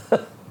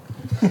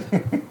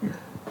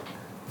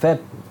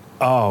 Fab.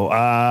 Oh,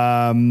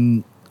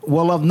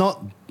 well, I've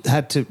not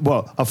had to.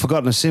 Well, I've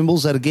forgotten the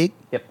cymbals at a gig.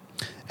 Yep.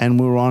 And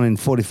we were on in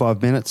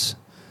 45 minutes.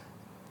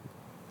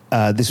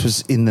 This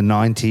was in the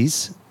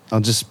 90s. I'll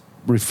just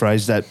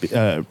rephrase that.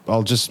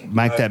 I'll just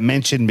make that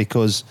mention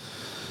because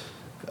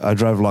I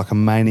drove like a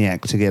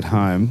maniac to get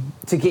home.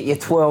 To get your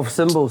 12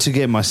 cymbals. To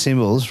get my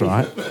cymbals,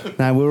 right?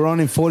 Now, we were on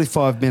in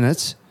 45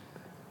 minutes.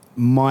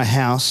 My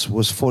house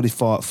was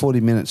 40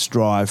 minutes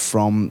drive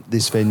from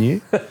this venue.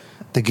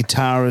 The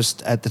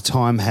guitarist at the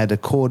time had a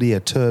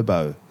Cordia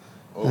Turbo.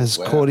 There's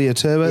Cordia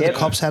Turbo. Yep. The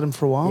cops had them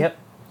for a while. Yep.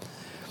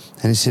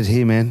 And he said,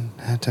 "Here, man,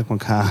 take my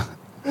car."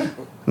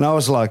 And I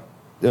was like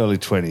early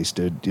 20s,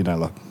 dude,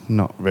 like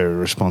not very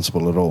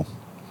responsible at all.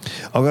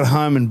 I got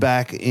home and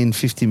back in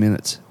 50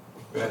 minutes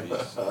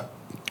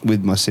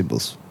with my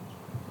cymbals.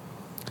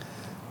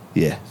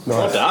 Yeah.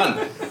 Well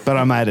done. But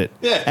I made it.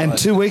 Yeah. And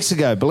 2 weeks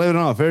ago, believe it or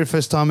not, very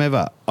first time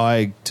ever,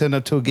 I turned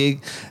up to a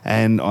gig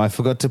and I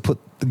forgot to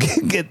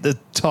get the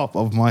top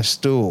of my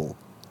stool.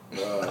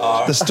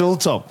 The stool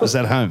top was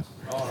at home.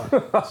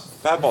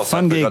 Fab Boss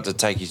Fun forgot gig. to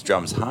take his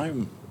drums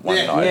home one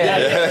night.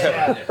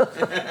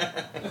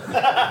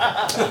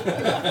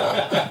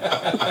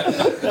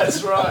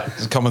 That's right.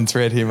 There's a common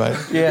thread here, mate.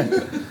 Yeah.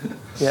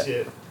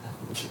 Yeah.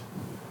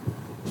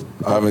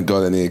 I haven't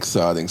got any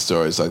exciting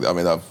stories.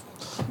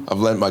 I've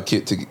lent my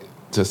kit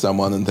to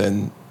someone and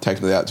then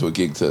taken it out to a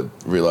gig to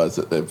realise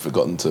that they've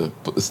forgotten to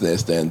put the snare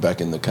stand back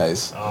in the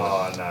case.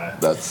 Oh, no.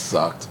 That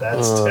sucked.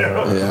 That's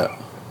terrible. Yeah.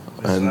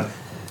 And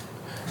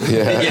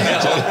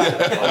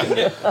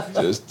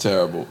just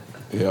terrible.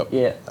 Yep.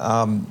 Yeah.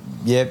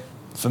 Yeah,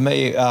 for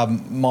me,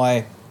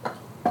 my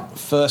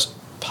first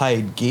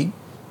paid gig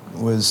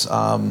was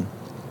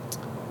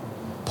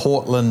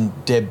Portland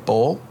Deb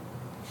Ball.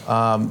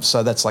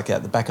 So that's like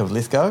out the back of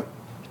Lithgow.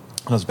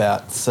 I was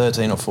about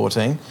 13 or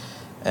 14,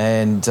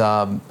 and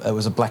it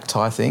was a black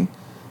tie thing,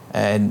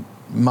 and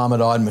Mum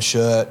had ironed my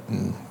shirt,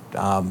 and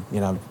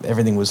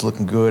everything was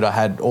looking good. I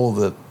had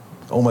all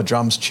my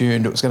drums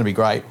tuned. It was going to be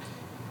great,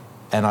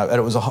 and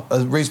it was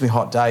a reasonably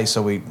hot day,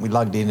 so we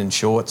lugged in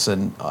shorts,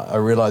 and I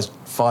realised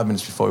 5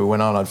 minutes before we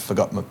went on I'd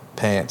forgot my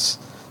pants.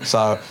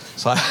 So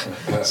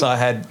I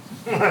had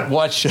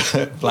white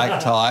shirt,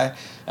 black tie,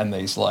 and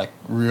these like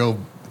real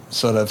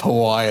sort of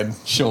Hawaiian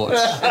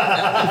shorts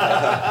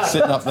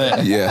sitting up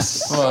there.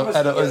 Yes. Well,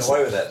 and it was,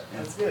 away with that.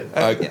 That's good.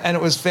 and it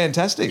was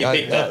fantastic. You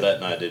picked up that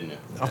night, didn't you?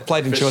 I've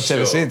played in shorts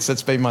ever since.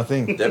 That's been my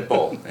thing. Dead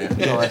ball.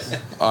 Yeah.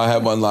 I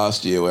had one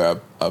last year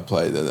where I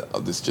played.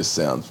 This just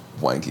sounds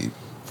wanky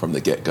from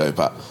the get-go,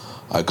 but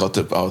I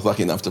was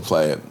lucky enough to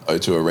play at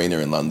O2 Arena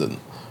in London,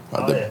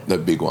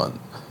 the big one,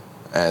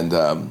 and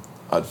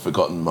I'd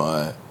forgotten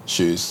my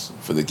shoes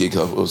for the gig.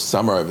 It was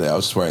summer over there. I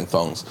was just wearing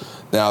thongs.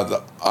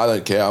 Now, I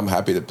don't care. I'm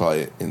happy to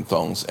play in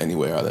thongs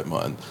anywhere. I don't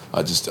mind.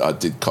 I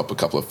did cop a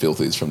couple of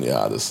filthies from the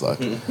artists. Like,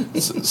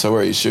 so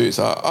where are your shoes?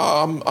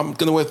 I'm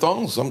going to wear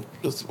thongs.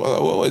 That's what I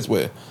always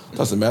wear.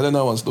 Doesn't matter.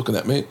 No one's looking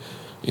at me,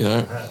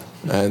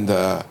 And,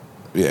 but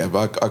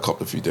I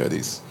copped a few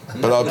dirties.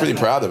 But I was pretty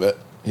proud of it.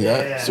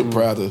 Still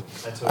proud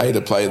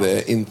to play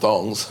there in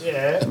thongs.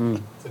 Yeah,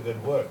 it's a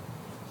good work.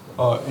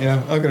 Oh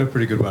yeah, I got a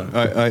pretty good one.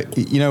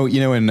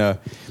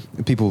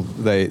 When people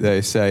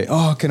they say,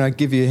 "Oh, can I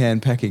give you a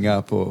hand packing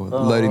up or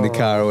loading the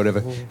car or whatever?"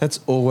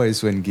 That's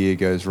always when gear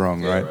goes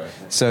wrong, right?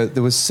 So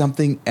there was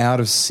something out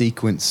of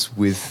sequence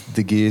with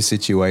the gear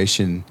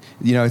situation.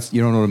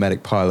 You're on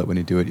automatic pilot when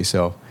you do it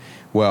yourself.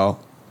 Well,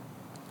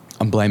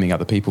 I'm blaming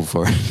other people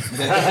for it.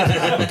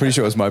 I'm pretty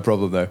sure it was my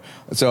problem though.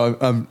 So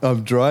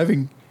I'm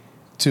driving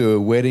to a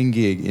wedding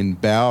gig in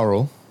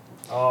Bowral.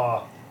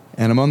 Oh.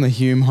 And I'm on the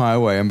Hume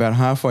Highway. I'm about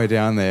halfway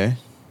down there,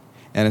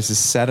 and it's a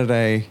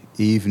Saturday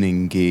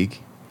evening gig.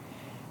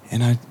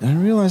 And I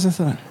realised, I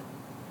thought,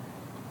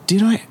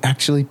 did I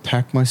actually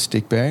pack my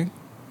stick bag?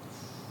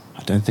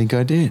 I don't think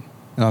I did.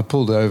 And I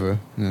pulled over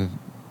and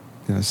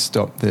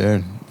stopped there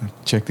and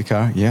checked the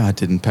car. Yeah, I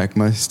didn't pack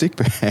my stick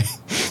bag.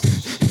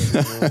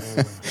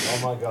 Oh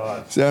my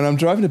God. So and I'm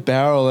driving to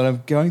Bowral, and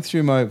I'm going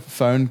through my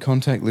phone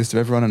contact list of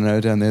everyone I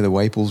know down there, the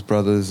Waples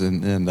brothers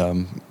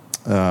and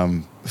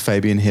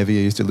Fabian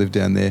Heavier used to live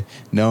down there.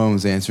 No one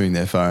was answering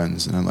their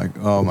phones. And I'm like,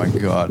 oh my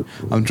God.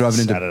 I'm driving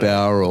into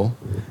Bowral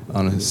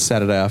on a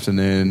Saturday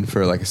afternoon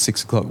for like a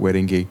 6 o'clock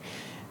wedding gig.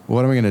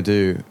 What am I going to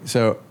do?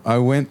 So I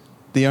went,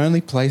 the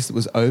only place that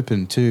was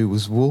open too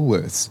was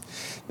Woolworths.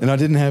 And I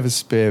didn't have a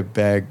spare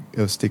bag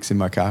of sticks in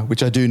my car,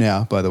 which I do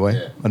now, by the way.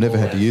 Yeah. I never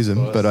had to use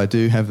them, but I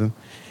do have them.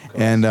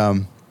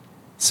 And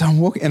so I'm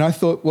walking, and I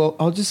thought, well,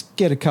 I'll just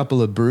get a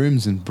couple of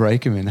brooms and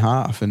break them in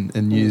half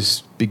and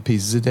use big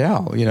pieces of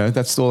dowel.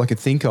 That's all I could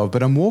think of.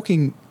 But I'm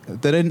walking,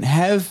 they didn't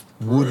have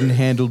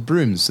wooden-handled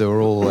brooms. They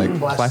were all like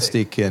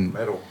plastic and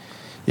metal.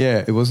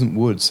 Yeah, it wasn't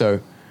wood.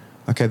 So,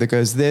 okay, there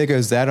goes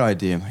that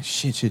idea. I'm like,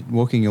 shit,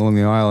 walking along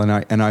the aisle,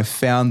 and I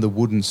found the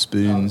wooden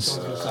spoons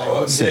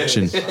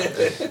section.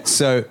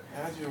 So,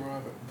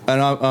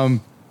 and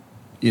I'm,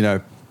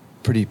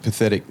 pretty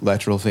pathetic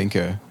lateral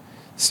thinker.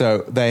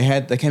 So they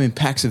came in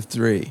packs of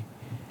 3,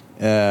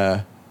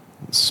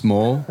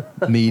 small,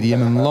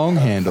 medium, and long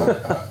handle,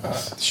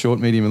 short,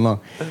 medium, and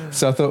long.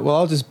 So I thought, well,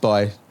 I'll just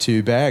buy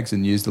 2 bags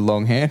and use the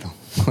long handle,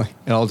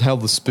 and I'll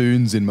hold the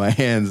spoons in my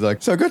hands.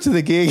 So I got to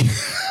the gig.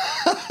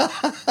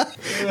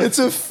 It's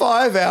a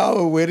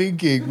 5-hour wedding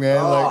gig,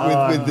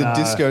 man, with the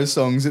disco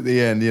songs at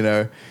the end.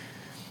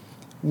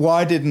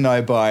 Why didn't I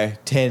buy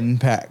 10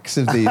 packs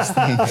of these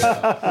things?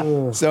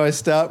 So I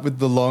start with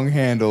the long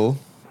handle.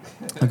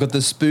 I've got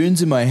the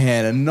spoons in my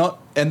hand,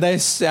 and they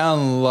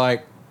sound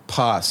like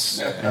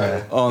pus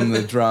on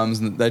the drums,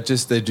 and they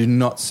do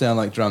not sound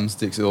like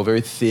drumsticks at all. Very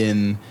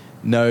thin,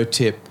 no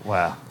tip.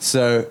 Wow.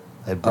 So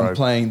I'm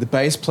playing. The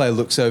bass player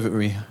looks over at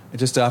me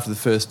just after the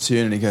first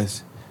tune, and he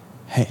goes,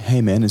 "Hey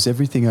man, is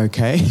everything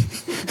okay?"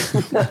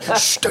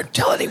 Shh, don't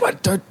tell anyone.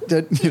 Don't.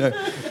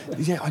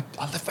 Yeah, I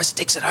left my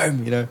sticks at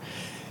home.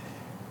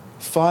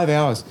 5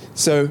 hours.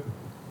 So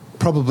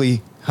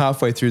probably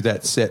halfway through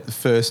that set, the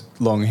first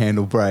long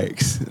handle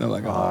breaks. And I'm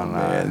like, oh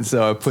man.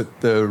 So I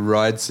put the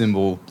ride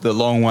cymbal, the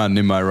long one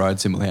in my ride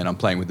cymbal hand. I'm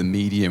playing with the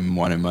medium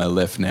one in my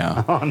left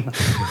now. I'm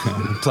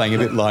playing a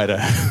bit lighter.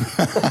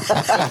 So,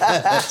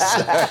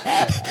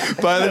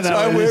 by the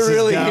time we're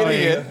really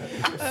hitting it,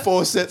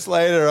 4 sets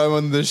later, I'm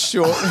on the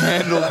short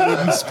handled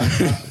wooden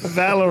spoon.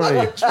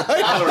 Valerie.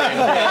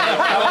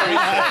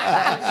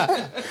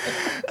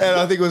 And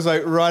I think it was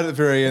right at the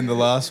very end, the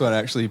last one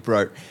actually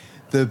broke.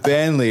 The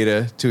band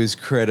leader, to his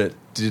credit,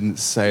 didn't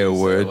say a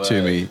word to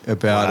me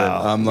about it.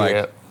 I'm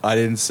like, I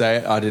didn't say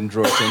it. I didn't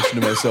draw attention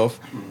to myself.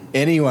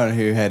 Anyone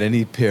who had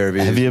any pair of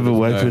ears... Have you ever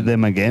worked with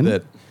them again? I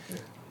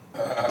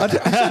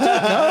don't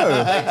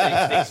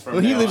know. Well,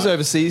 he lives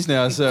overseas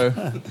now, so...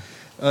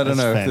 I don't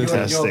know. That's If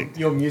there's fantastic.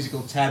 Your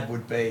musical tab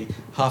would be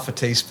half a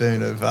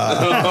teaspoon of.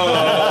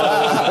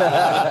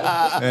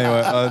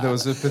 anyway, there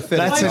was a pathetic.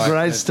 That's a night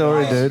great that-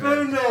 story, dude.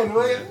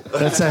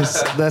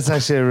 That's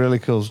actually a really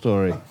cool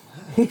story.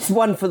 Here's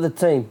one for the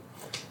team.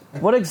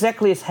 What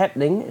exactly is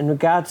happening in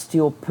regards to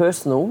your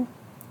personal,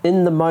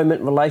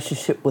 in-the-moment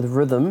relationship with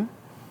rhythm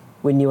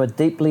when you are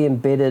deeply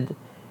embedded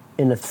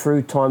in a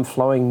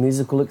through-time-flowing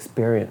musical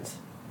experience?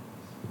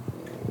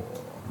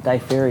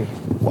 Dave Ferry.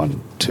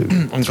 1,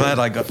 2. I'm glad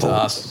I got to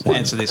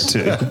answer this.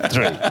 2,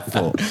 3,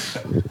 4.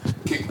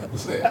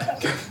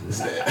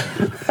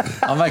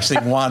 I'm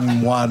actually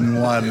 1,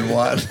 1, 1,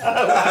 1.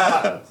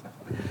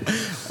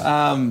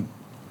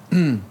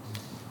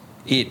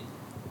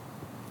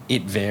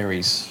 It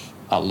varies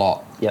a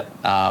lot. Yep.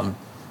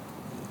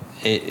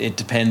 It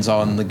depends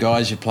on the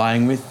guys you're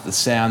playing with, the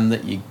sound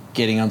that you're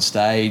getting on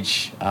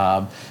stage.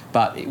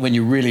 But when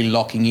you're really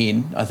locking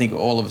in, I think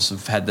all of us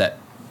have had that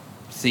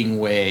thing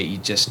where you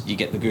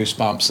get the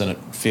goosebumps and it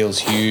feels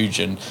huge,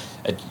 and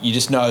you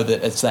just know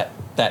that it's that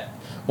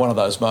one of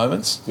those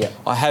moments. Yeah.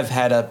 I have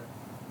had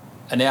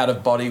an out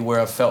of body where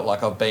I felt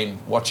like I've been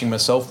watching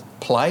myself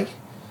play.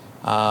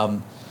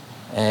 It's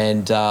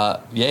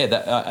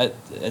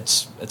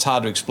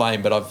hard to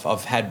explain, but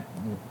I've had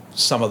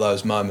some of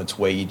those moments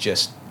where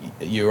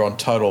you're on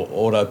total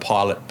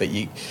autopilot, but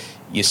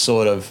it's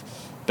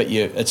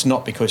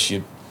not because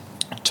you're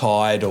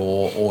tired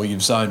or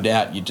you've zoned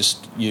out.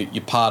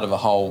 You're part of a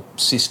whole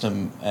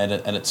system, and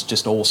it's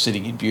just all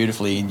sitting in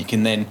beautifully. And you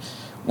can then,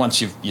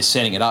 once you're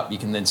setting it up, you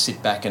can then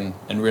sit back and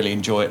really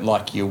enjoy it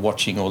like you're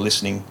watching or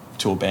listening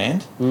to a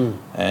band.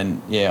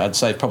 And I'd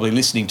say probably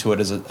listening to it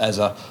as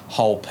a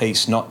whole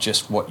piece, not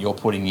just what you're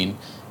putting in,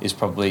 is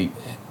probably,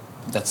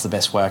 that's the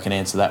best way I can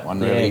answer that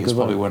one. Really, Yeah, is good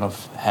probably one. when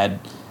I've had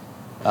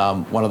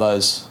one of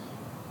those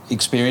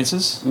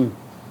experiences.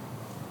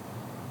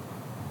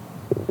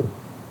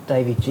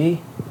 Davey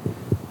G.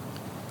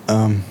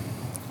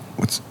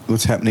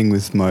 What's happening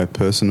with my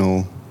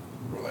personal?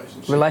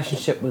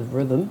 Relationship with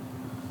rhythm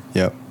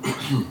Yep.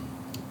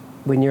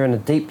 when you're in a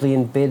deeply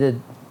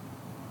embedded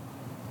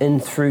in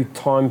through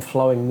time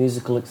flowing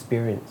musical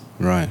experience.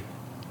 Right.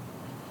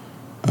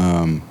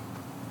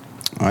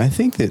 I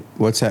think that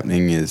what's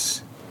happening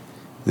is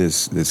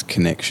there's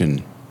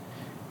connection,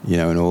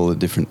 in all the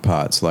different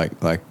parts.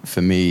 Like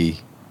for me,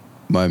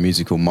 my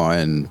musical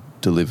mind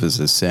delivers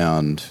a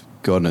sound.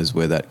 God knows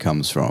where that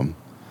comes from.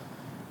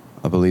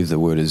 I believe the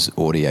word is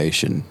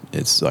audiation.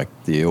 It's like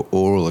the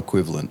oral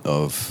equivalent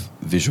of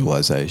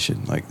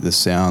visualization. Like the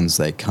sounds,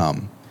 they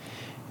come,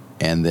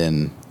 and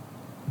then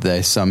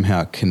they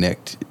somehow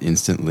connect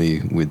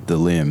instantly with the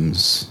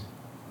limbs,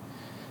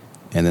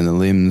 and then the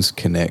limbs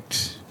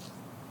connect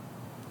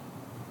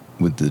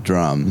with the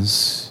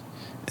drums,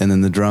 and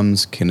then the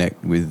drums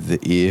connect with the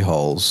ear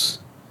holes,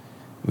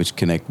 which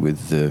connect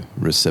with the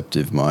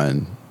receptive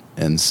mind.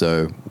 And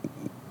so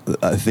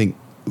I think,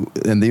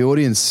 and the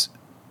audience,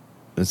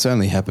 it's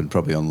only happened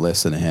probably on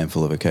less than a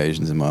handful of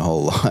occasions in my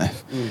whole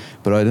life,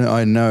 but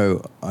I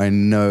know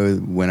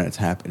when it's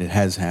happened, it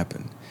has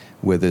happened,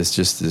 where there's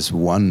just this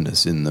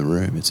oneness in the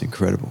room. It's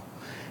incredible.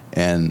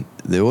 And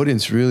the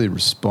audience really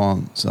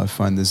responds. I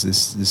find there's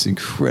this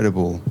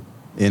incredible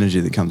energy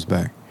that comes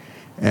back.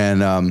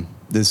 And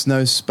there's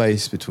no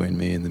space between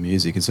me and the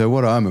music. And so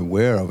what I'm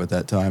aware of at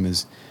that time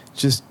is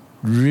just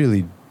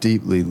really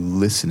deeply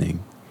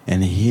listening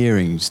and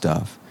hearing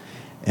stuff.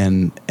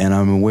 And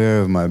I'm aware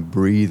of my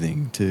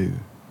breathing too.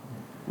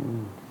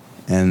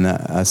 And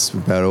that's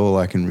about all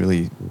I can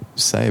really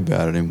say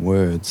about it in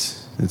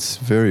words. It's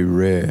very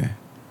rare,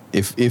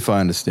 if I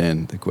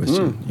understand the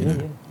question.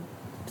 Yeah.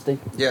 Steve?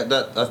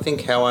 Yeah, I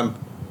think how I'm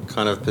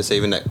kind of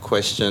perceiving that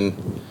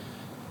question,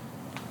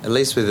 at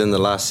least within the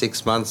last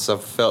 6 months,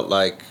 I've felt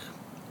like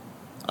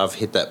I've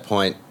hit that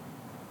point.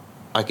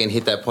 I can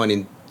hit that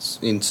point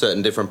in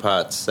certain different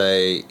parts.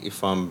 Say,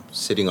 if I'm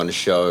sitting on a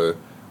show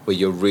where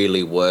you're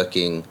really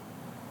working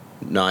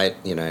night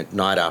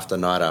after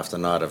night after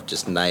night of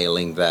just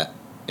nailing that,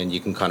 and you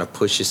can kind of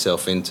push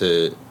yourself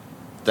into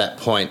that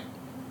point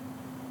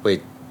where,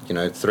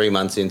 3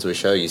 months into a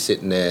show, you're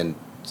sitting there and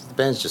the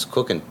band's just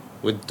cooking.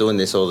 We're doing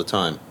this all the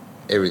time.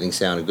 Everything's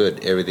sounding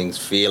good. Everything's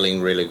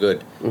feeling really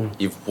good.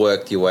 You've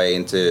worked your way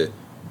into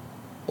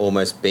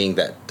almost being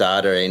that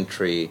data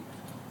entry.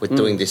 We're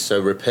doing this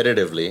so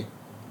repetitively.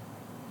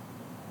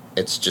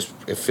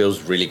 It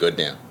feels really good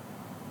now.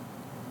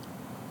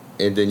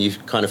 And then you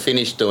kind of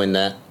finish doing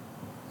that,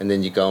 and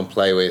then you go and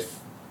play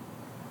with,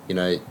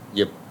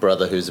 your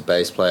brother who's a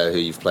bass player who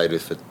you've played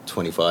with for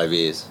 25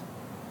 years,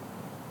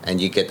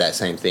 and you get that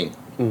same thing.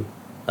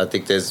 I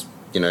think there's,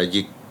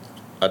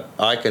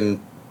 I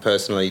can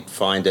personally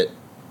find it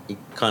in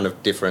kind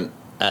of different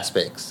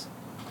aspects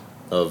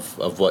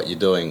of what you're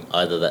doing,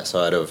 either that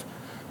side of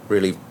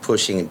really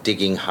pushing and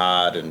digging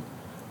hard and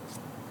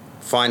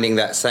finding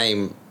that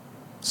same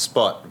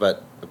spot,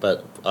 but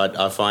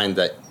I find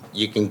that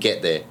you can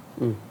get there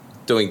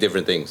doing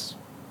different things.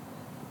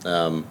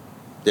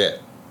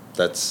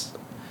 That's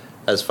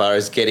as far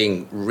as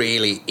getting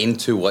really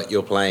into what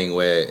you're playing,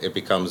 where it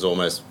becomes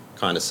almost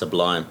kind of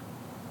sublime.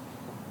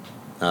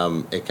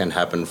 It can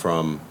happen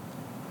from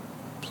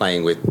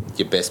playing with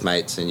your best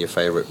mates and your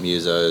favourite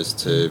musos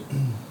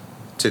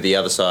to the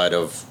other side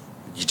of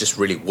you're just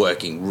really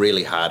working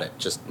really hard at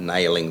just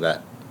nailing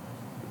that.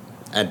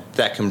 And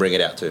that can bring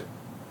it out too.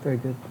 Very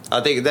good.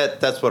 I think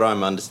that's what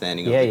I'm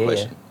understanding of the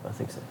question. Yeah, I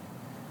think so.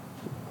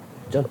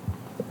 John?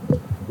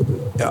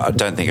 Yeah, I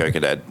don't think I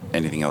could add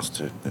anything else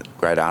to the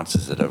great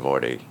answers that have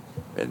already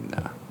been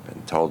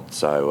told.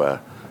 So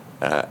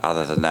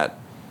other than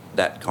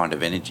that kind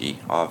of energy,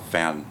 I've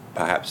found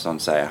perhaps on,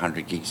 say,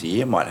 100 gigs a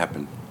year might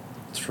happen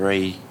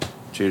 2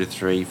 to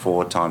 3,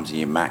 4 times a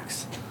year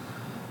max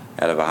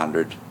out of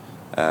 100.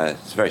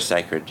 It's very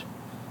sacred.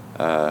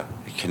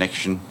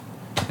 Connection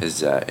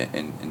is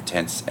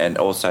intense, and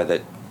also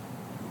that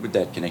with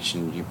that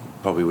connection you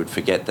probably would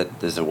forget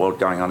that there's a world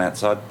going on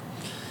outside.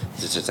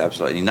 There's just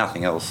absolutely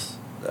nothing else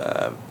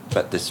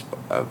but this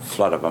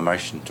flood of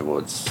emotion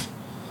towards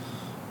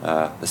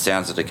the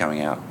sounds that are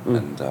coming out,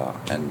 and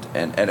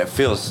it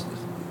feels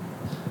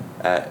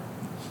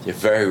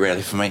very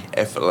rarely for me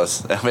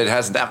effortless. I mean, it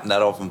hasn't happened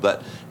that often,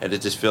 but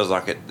it just feels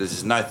like it.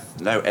 There's no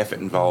effort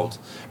involved,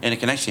 and it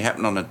can actually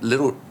happen on a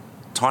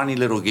tiny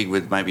little gig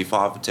with maybe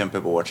 5 or 10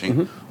 people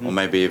watching, or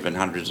maybe even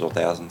hundreds or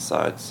thousands.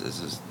 So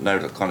there's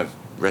no kind of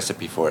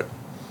recipe for it.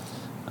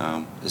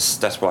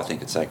 That's why I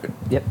think it's sacred.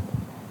 Yep.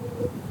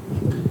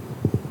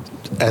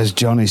 As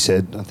Johnny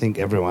said, I think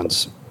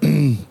everyone's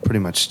pretty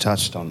much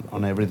touched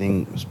on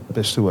everything,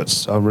 especially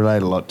I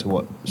relate a lot to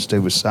what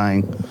Steve was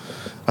saying.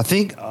 I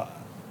think,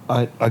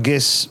 I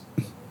guess,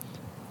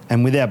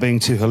 and without being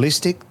too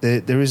holistic,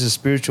 there is a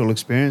spiritual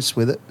experience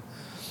with it.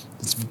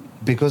 It's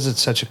because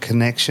it's such a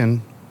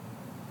connection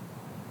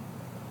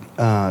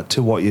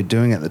to what you're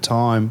doing at the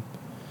time.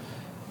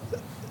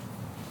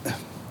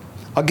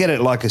 I get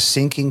it like a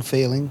sinking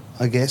feeling,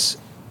 I guess,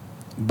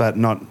 but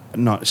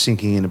not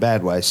sinking in a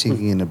bad way,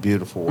 sinking in a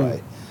beautiful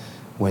way.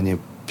 When you're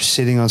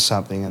sitting on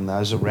something and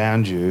those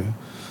around you,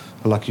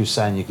 like you're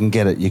saying, you can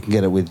get it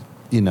with,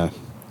 your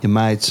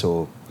mates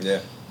or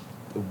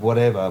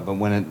whatever. But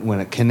when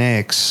it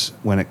connects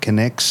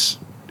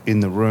in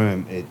the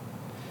room,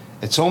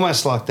 it's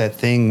almost like that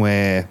thing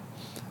where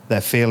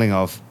that feeling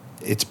of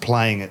it's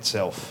playing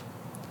itself.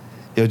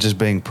 You're just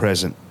being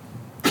present,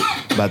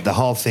 but the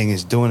whole thing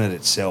is doing it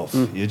itself.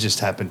 You just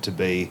happen to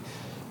be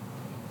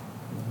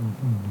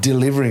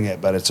delivering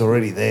it, but it's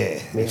already there.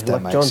 Yeah, if that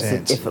like makes John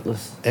sense. said,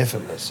 effortless.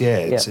 Effortless, yeah.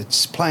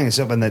 It's playing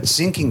itself, and that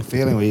sinking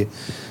feeling where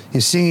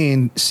you're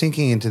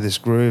sinking into this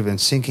groove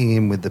and sinking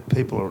in with the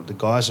people, the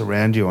guys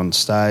around you on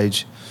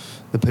stage,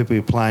 the people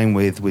you're playing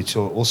with, which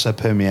also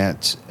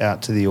permeates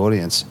out to the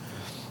audience,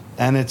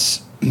 and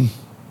it's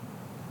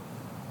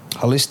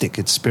holistic.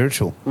 It's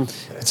spiritual.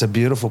 It's a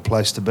beautiful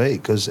place to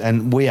be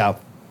and we are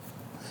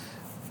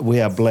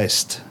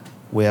blessed.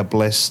 We are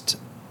blessed.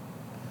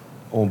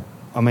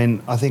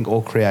 I think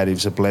all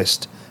creatives are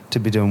blessed to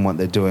be doing what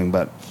they're doing,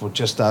 but for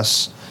just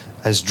us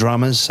as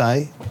drummers,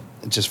 say,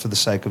 just for the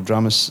sake of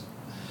drummers,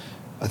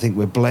 I think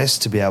we're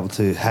blessed to be able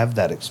to have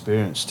that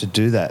experience, to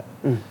do that.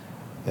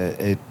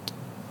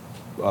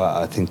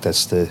 I think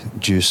that's the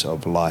juice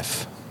of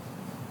life,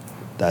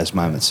 those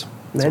moments.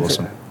 It's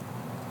awesome.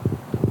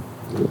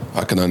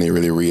 I can only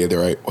really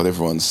reiterate what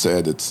everyone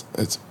said. It's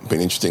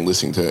been interesting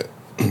listening to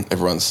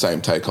everyone's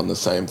same take on the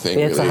same thing.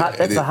 Yeah, really.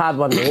 That's a hard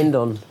one to end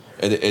on.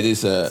 It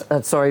is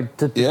a... sorry,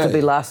 to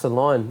be last in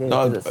line. Yeah,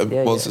 no,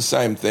 it's the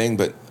same thing,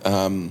 but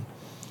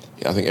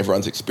I think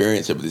everyone's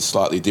experience of it is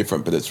slightly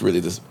different, but it's really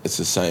it's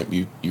the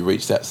same. You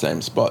reach that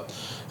same spot,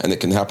 and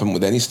it can happen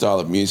with any style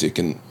of music.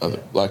 And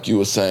like you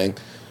were saying,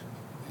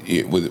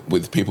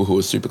 with people who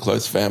are super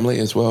close family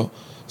as well.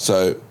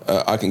 So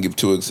I can give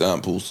 3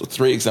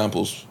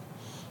 examples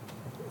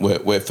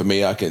where for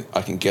me I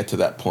can get to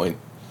that point,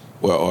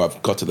 or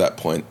I've got to that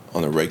point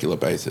on a regular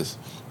basis.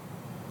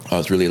 I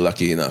was really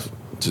lucky enough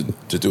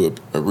to do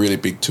a really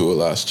big tour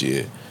last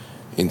year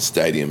in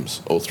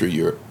stadiums all through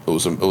Europe. It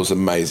was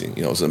amazing.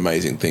 It was an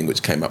amazing thing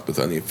which came up with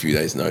only a few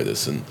days'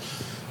 notice, and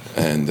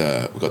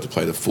we got to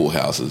play the full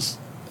houses,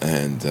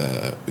 and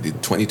we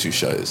did 22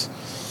 shows.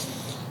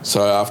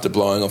 So after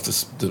blowing off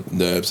the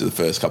nerves of the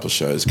first couple of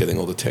shows, getting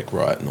all the tech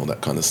right and all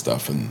that kind of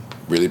stuff, and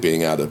really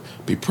being able to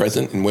be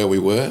present in where we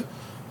were,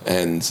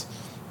 and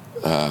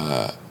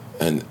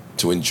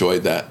to enjoy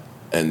that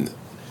and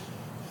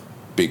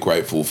be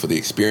grateful for the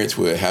experience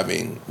we were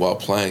having while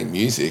playing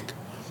music.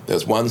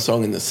 There's one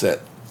song in the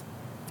set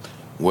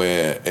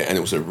and it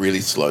was a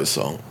really slow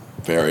song,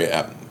 very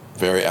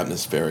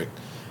atmospheric,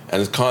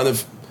 and it's kind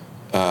of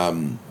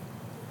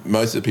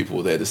most of the people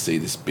were there to see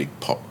this big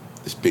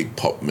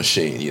pop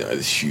machine,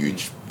 this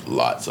huge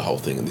lights, the whole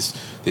thing. And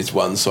this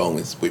one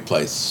song we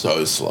play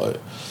so slow,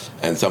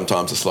 and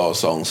sometimes the slower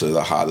songs are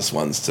the hardest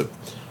ones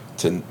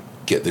to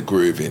get the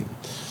groove in.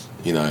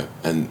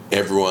 And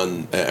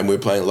everyone, and we're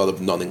playing a lot of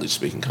non-English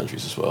speaking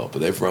countries as well,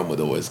 but everyone would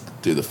always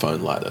do the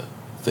phone lighter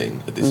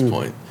thing at this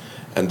point.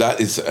 And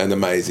that is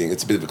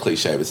it's a bit of a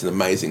cliche, but it's an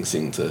amazing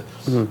thing to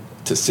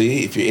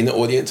see if you're in the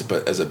audience,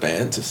 but as a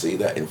band, to see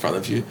that in front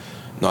of you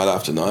night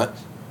after night.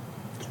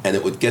 And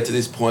it would get to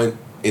this point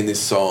in this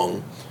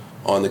song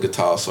on the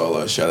guitar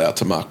solo, shout out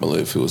to Mark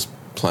Malouf, who was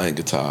playing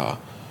guitar,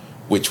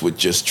 which would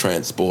just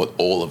transport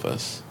all of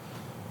us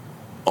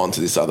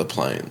onto this other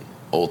plane.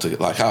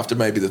 Like after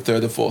maybe the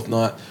third or fourth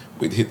night,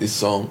 we'd hit this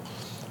song,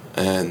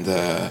 and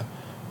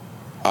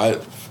I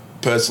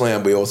personally,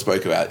 and we all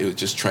spoke about it, would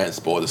just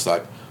transport us,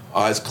 like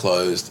eyes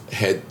closed,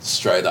 head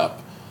straight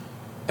up,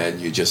 and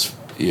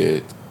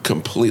you're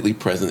completely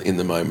present in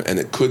the moment. And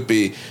it could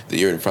be that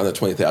you're in front of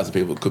 20,000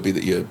 people. It could be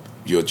that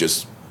you're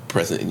just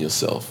present in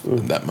yourself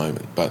in that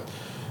moment. But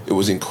it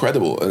was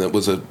incredible, and it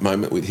was a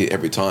moment we'd hit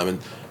every time.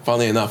 And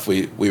funnily enough,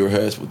 we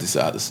rehearsed with this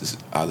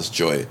artist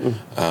Joy.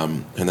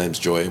 Her name's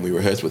Joy, and we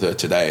rehearsed with her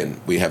today,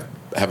 and we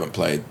haven't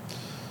played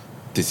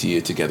this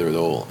year together at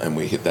all. And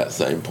we hit that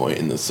same point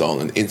in the song,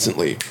 and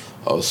instantly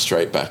I was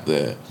straight back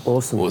there.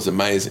 Awesome. It was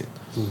amazing.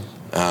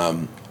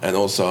 And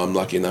also, I'm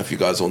lucky enough, you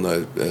guys all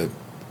know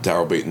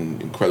Daryl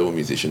Beaton, incredible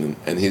musician,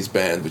 and his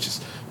band, which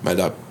is made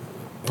up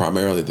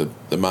primarily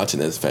the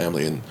Martinez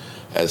family. And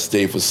as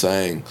Steve was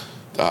saying,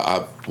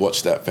 I've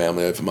watched that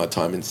family over my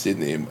time in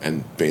Sydney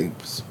and been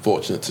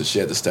fortunate to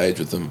share the stage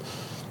with them.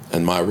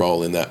 And my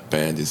role in that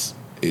band is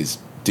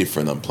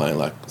different. I'm playing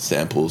like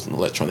samples and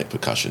electronic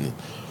percussion.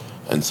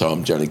 And so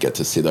I'm generally get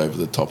to sit over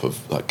the top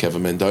of like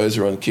Kevin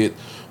Mendoza on kit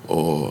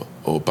or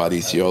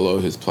Buddy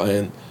Ciolo, who's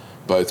playing,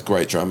 both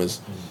great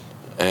drummers.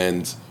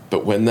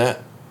 But when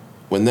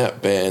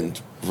that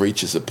band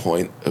reaches a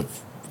point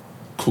of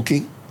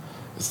cooking,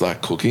 it's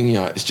like cooking,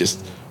 it's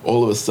just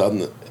all of a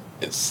sudden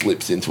it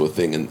slips into a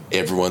thing and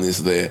everyone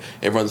is there.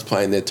 Everyone's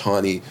playing their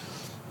tiny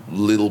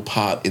little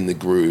part in the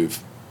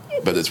groove,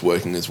 but it's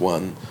working as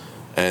one,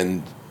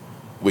 and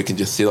we can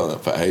just sit on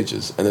it for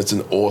ages, and it's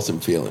an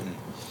awesome feeling.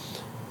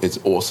 It's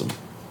awesome.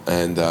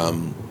 And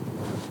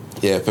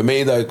for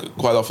me though,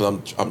 quite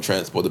often I'm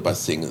transported by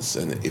singers,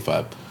 and if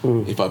I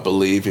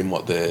believe in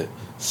what they're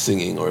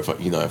singing, or if I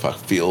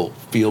feel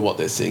what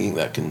they're singing,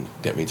 that can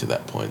get me to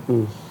that point.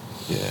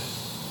 Yeah.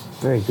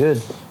 Very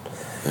good.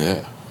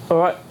 Yeah. All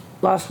right,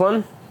 last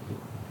one.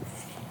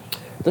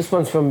 This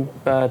one's from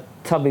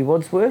Tubby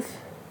Wadsworth.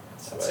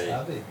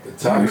 The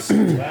Tub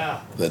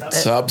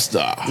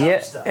Star.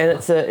 Yeah, and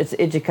it's an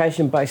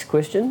education-based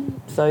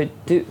question. So,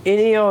 do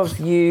any of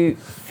you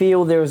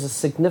feel there is a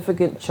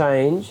significant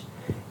change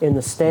in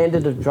the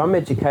standard of drum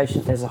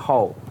education as a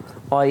whole?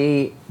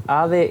 I.e.,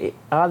 are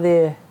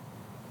there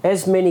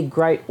as many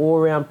great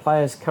all-round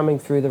players coming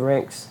through the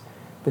ranks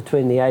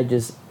between the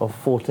ages of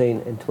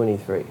 14 and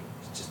 23?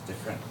 It's just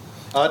different.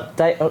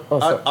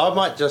 I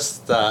might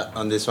just start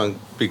on this one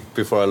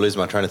before I lose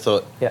my train of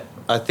thought. Yeah.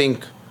 I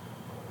think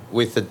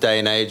with the day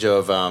and age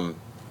of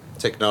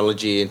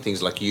technology and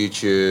things like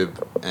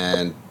YouTube,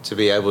 and to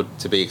be able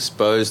to be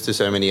exposed to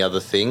so many other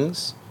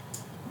things,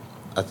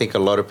 I think a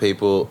lot of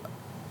people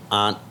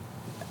aren't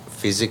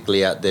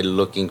physically out there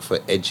looking for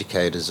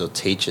educators or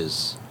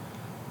teachers.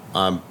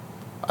 I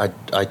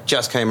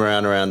just came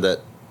around the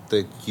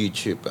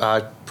YouTube,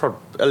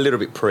 a little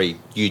bit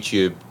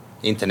pre-YouTube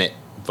internet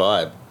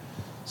vibe.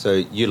 So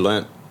you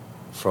learnt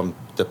from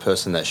the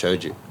person that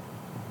showed you,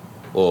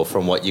 or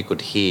from what you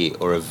could hear,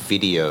 or a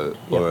video,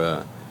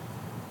 or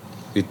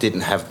you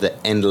didn't have the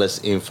endless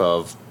info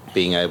of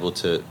being able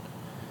to.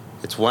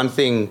 It's one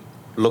thing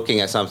looking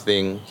at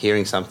something,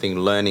 hearing something,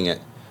 learning it,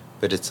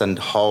 but it's a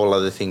whole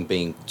other thing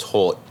being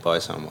taught by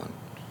someone.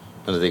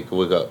 And I think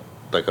we've got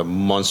like a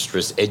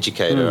monstrous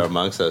educator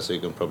amongst us who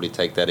can probably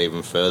take that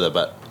even further.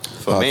 But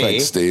for me...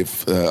 Thanks,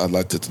 Steve. I'd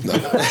like to know.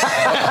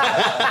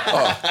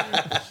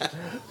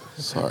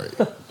 Sorry.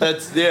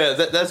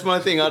 That's my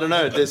thing. I don't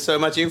know. There's so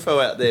much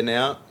info out there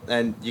now,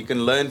 and you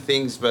can learn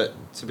things, but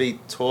to be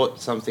taught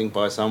something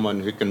by someone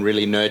who can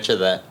really nurture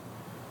that,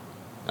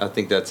 I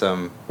think that's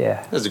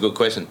that's a good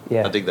question.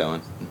 Yeah. I dig that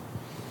one.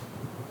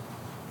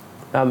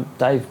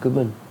 Dave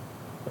Goodman,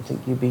 I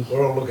think you'd be...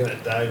 We're all looking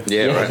at Dave.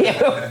 Yeah, right.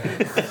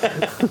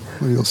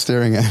 What are you all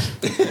staring at?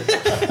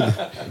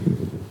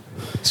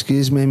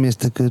 Excuse me,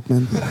 Mr.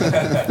 Goodman.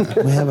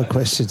 We have a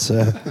question,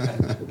 sir.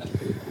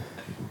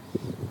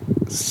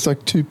 It's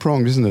like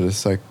two-pronged, isn't it?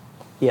 It's like,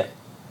 Yeah.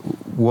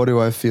 what do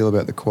I feel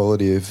about the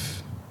quality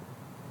of...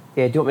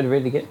 Yeah, do you want me to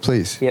read it again?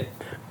 Please. Yep.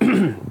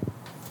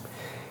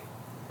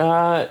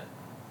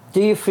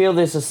 Do you feel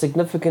there's a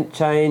significant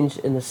change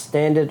in the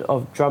standard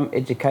of drum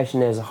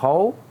education as a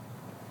whole?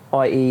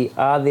 I.e.,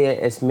 are there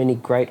as many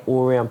great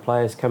all-round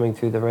players coming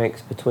through the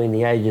ranks between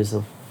the ages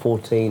of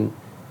 14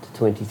 to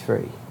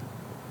 23?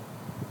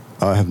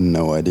 I have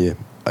no idea.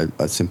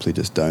 I simply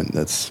just don't.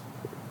 That's...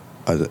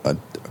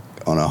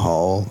 on a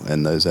whole,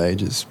 and those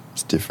ages,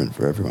 it's different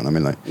for everyone. I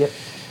mean, like... Yep.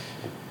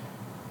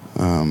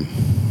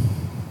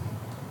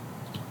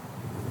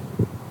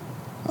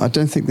 I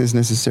don't think there's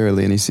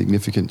necessarily any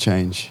significant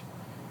change.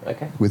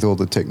 Okay. With all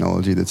the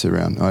technology that's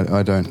around.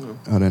 I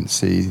don't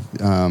see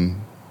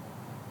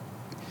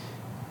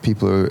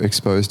people are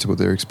exposed to what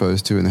they're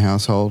exposed to in the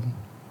household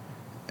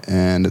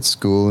and at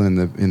school and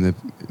in the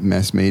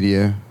mass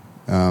media.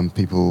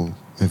 People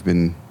have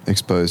been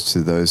exposed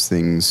to those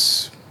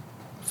things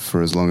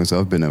for as long as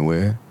I've been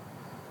aware.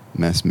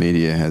 Mass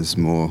media has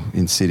more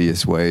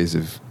insidious ways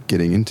of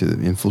getting into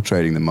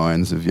infiltrating the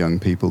minds of young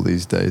people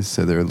these days,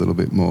 so they're a little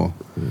bit more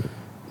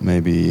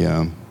maybe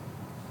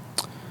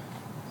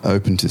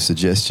open to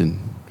suggestion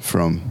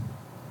from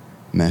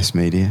mass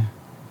media,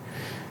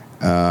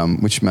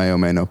 which may or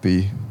may not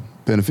be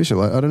beneficial.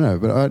 I don't know,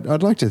 but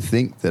I'd like to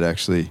think that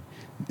actually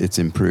it's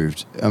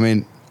improved. I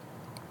mean,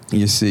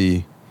 you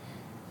see,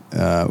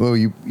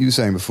 you were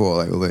saying before,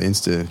 like all the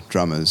Insta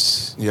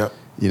drummers. Yep.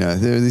 You know,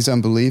 there are these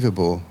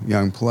unbelievable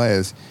young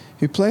players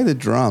who play the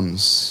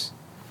drums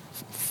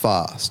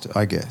fast,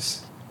 I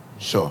guess.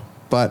 Sure.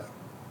 But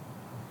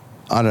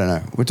I don't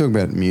know. We're talking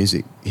about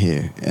music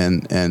here,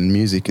 and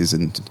music is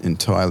an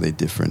entirely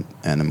different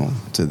animal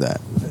to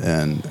that.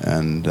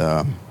 And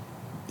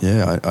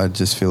I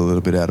just feel a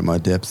little bit out of my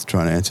depth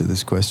trying to answer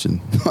this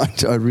question.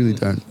 I really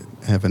don't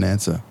have an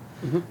answer.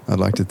 I'd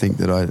like to think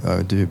that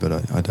I do, but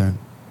I don't.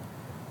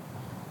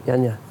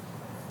 Yanya.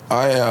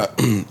 I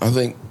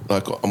think,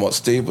 like on what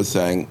Steve was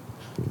saying,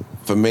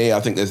 for me, I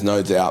think there's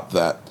no doubt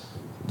that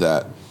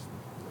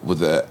with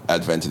the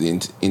advent of the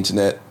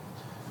internet,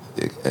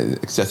 the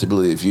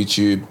accessibility of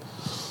YouTube,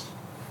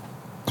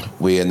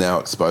 we are now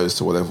exposed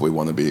to whatever we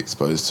want to be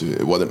exposed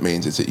to. What it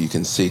means is that you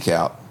can seek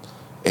out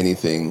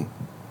anything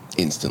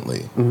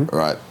instantly,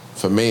 right?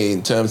 For me,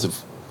 in terms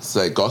of,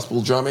 say,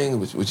 gospel drumming,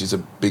 which is a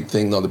big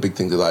thing, not a big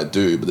thing that I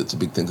do, but it's a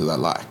big thing that I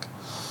like.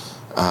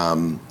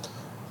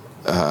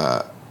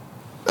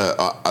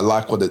 I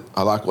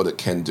like what it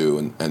can do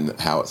and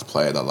how it's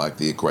played. I like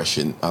the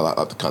aggression. I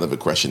like the kind of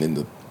aggression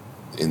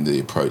in the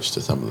approach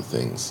to some of the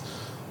things.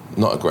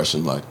 Not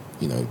aggression like,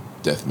 you know,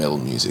 death metal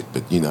music,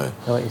 but you know.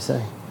 I know what you're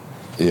saying.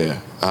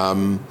 Yeah.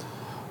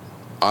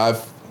 I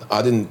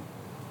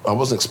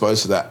wasn't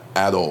exposed to that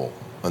at all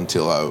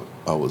until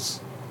I was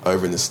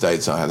over in the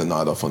States. I had a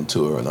night off on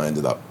tour and I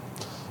ended up,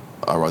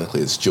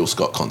 ironically, at this Jill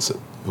Scott concert,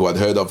 who I'd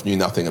heard of, knew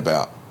nothing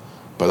about.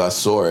 But I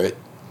saw it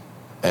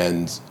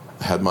and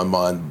had my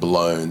mind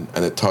blown,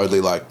 and it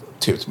totally like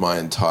tipped my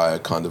entire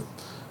kind of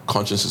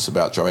consciousness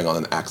about drumming on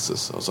an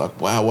axis. I was like,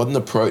 wow, what an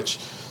approach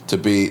to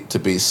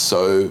be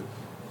so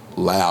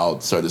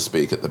loud, so to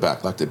speak, at the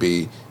back, like to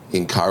be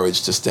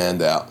encouraged to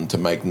stand out and to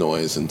make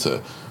noise and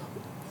to,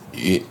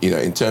 you know,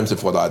 in terms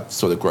of what I'd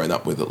sort of grown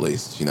up with, at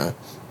least, you know,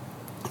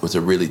 it was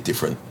a really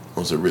different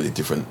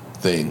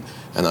thing.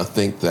 And I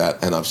think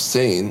that, and I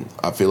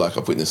feel like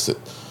I've witnessed it,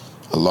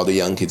 a lot of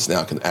young kids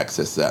now can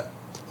access that.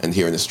 And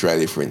here in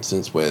Australia, for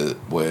instance, where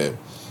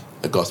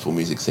a gospel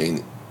music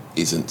scene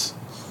isn't,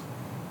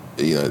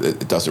 you know,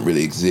 it doesn't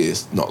really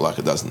exist, not like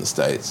it does in the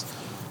States.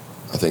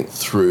 I think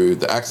through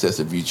the access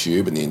of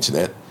YouTube and the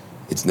internet,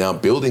 it's now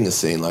building a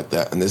scene like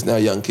that. And there's now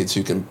young kids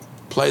who can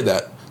play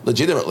that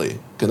legitimately,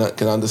 can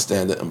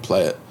understand it and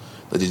play it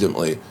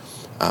legitimately.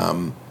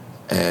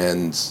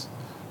 And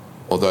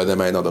although they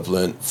may not have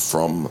learnt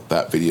from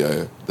that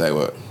video, they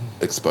were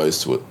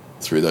exposed to it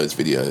through those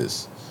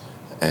videos,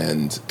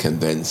 and can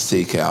then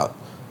seek out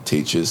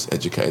teachers,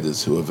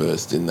 educators who are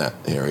versed in that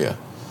area,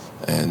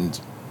 and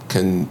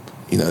can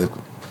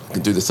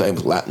do the same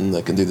with Latin.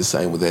 They can do the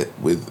same with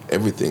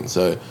everything.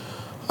 So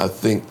I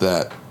think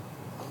that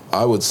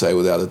I would say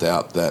without a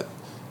doubt that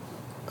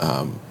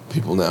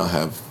people now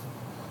have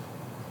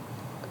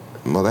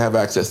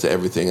access to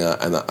everything,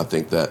 and I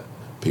think that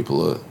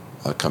people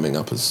are coming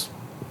up as,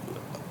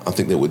 I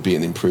think there would be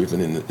an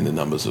improvement in the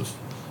numbers of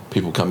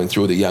people coming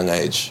through at a young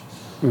age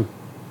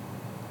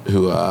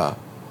who are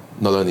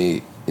not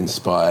only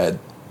inspired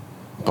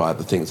by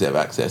the things they have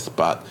access,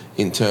 but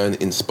in turn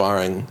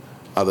inspiring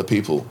other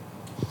people.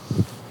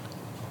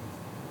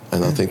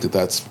 And I think that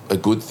that's a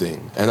good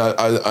thing. And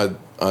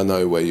I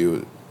know where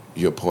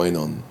your point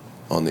on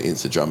the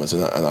Insta drummers,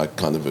 and I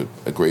kind of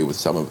agree with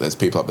some of. There's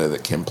people up there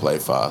that can play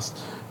fast,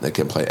 they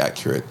can play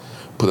accurate.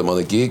 Put them on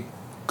a gig,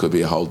 could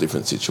be a whole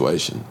different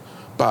situation.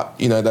 But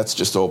you know, that's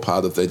just all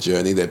part of their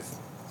journey.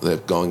 They're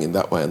going in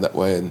that way and that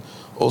way, and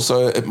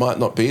also it might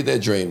not be their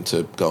dream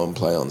to go and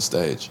play on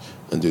stage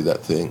and do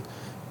that thing.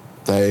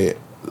 A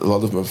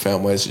lot of them have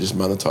found ways to just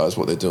monetize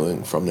what they're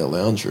doing from their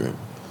lounge room,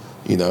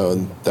 you know,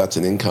 and that's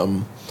an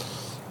income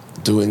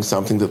doing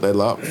something that they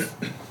love.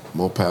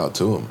 More power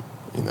to them,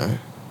 you know.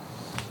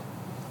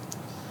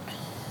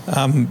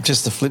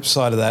 Just the flip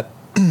side of that,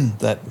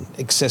 that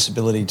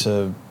accessibility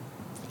to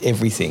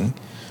everything,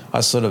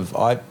 I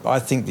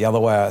think the other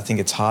way, I think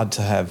it's hard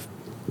to have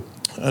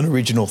an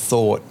original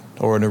thought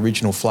or an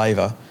original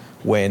flavour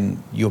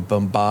when you're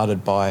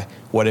bombarded by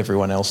what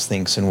everyone else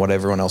thinks and what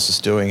everyone else is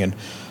doing. And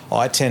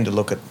I tend to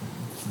look at,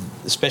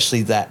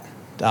 especially that,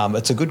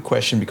 it's a good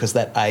question because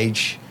that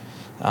age,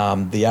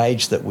 the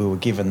age that we were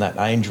given, that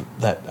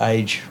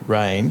age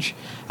range,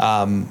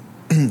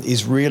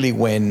 is really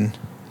when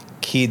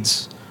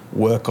kids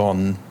work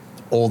on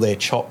all their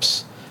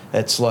chops.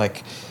 It's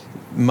like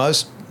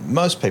most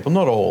people,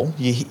 not all,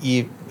 you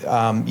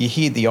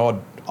hear the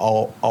odd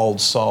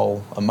old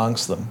soul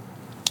amongst them,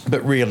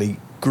 but really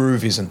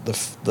groove isn't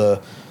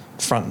the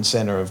front and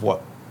centre of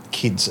what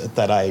kids at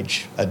that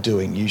age are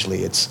doing.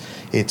 Usually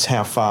it's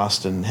how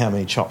fast and how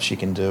many chops you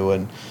can do,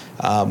 and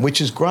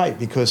which is great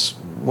because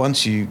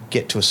once you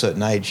get to a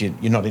certain age,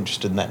 you're not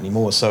interested in that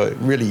anymore. So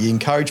really you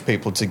encourage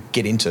people to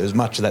get into as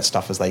much of that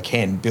stuff as they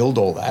can, build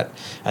all that,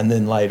 and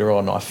then later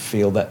on I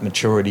feel that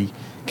maturity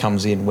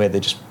comes in where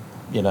they're just,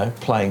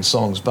 playing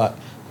songs. But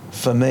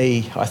for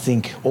me, I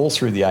think all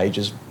through the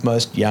ages,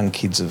 most young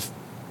kids have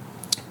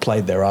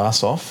played their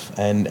ass off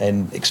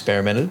and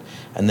experimented,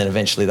 and then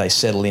eventually they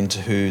settle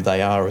into who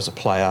they are as a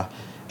player,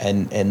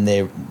 and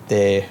their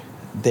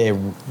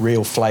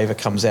real flavour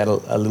comes out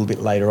a little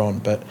bit later on.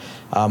 But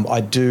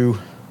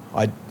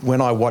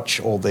when I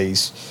watch all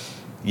these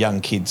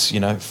young kids,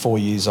 4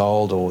 years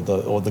old,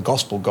 or the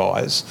gospel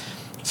guys,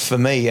 for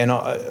me, and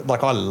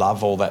I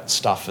love all that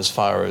stuff as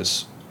far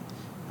as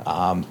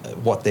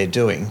what they're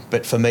doing,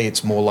 but for me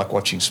it's more like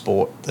watching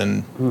sport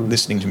than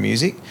listening to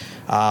music.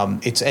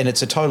 It's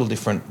a total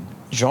different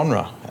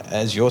genre,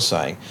 as you're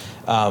saying,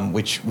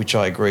 which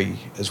I agree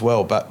as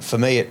well. But for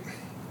me,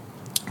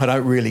 I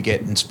don't really get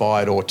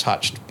inspired or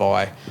touched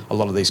by a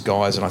lot of these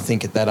guys, and I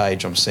think at that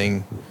age I'm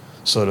seeing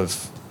sort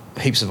of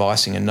heaps of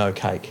icing and no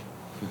cake.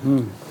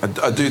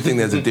 I do think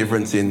there's a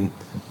difference in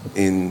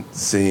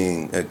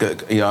seeing.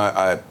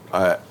 I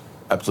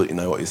absolutely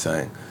know what you're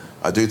saying.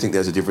 I do think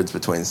there's a difference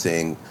between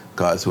seeing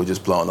guys who are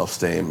just blowing off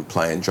steam,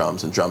 playing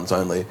drums and drums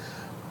only,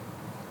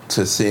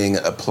 to seeing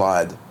it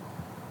applied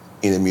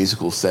in a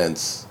musical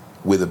sense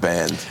with a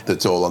band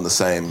that's all on the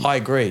same. I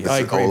agree.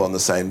 All on the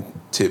same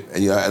tip,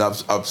 and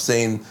I've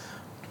seen.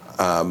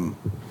 I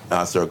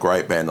saw a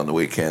great band on the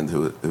weekend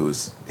who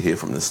was here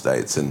from the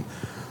States, and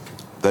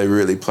they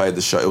really played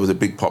the show. It was a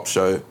big pop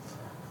show,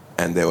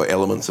 and there were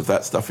elements of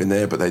that stuff in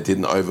there, but they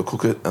didn't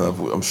overcook it.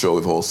 And I'm sure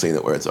we've all seen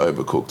it where it's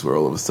overcooked, where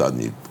all of a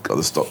sudden you've got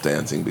to stop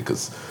dancing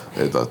because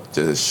they're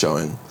just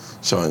showing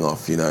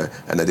off,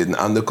 And they didn't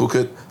undercook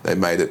it. They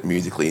made it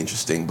musically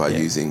interesting by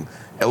using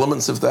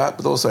elements of that,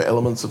 but also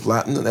elements of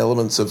Latin and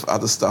elements of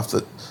other stuff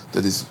that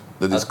is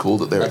cool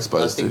that they're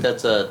exposed to. I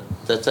think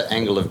that's an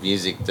angle of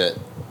music that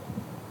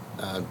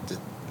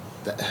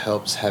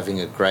helps having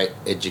a great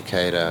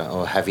educator,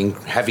 or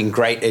having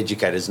great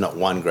educators, not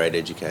one great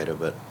educator,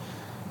 but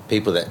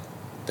people that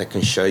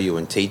can show you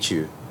and teach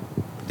you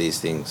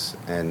these things.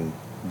 And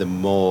the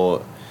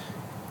more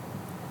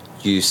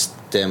you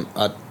stem,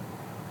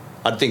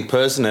 I'd think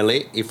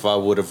personally, if I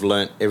would have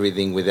learnt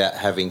everything without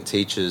having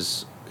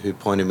teachers who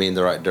pointed me in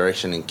the right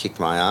direction and kicked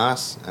my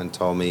ass and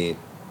told me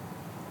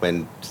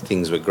when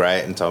things were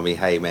great and told me,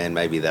 hey man,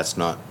 maybe that's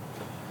not.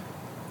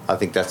 I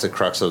think that's the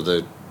crux of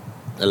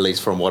at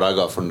least from what I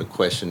got from the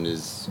question,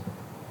 is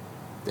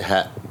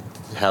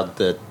how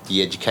the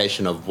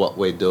education of what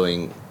we're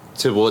doing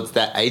towards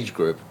that age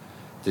group.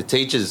 The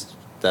teachers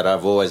that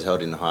I've always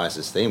held in the highest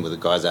esteem were the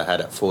guys I had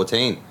at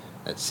 14,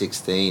 at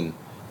 16,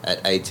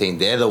 at 18.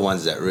 They're the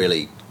ones that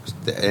really,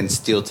 and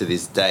still to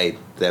this day,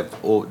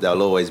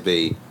 they'll always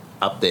be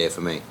up there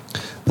for me.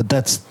 But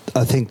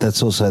I think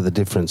that's also the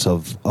difference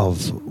of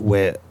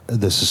where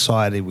the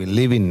society we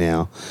live in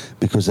now,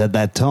 because at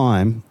that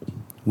time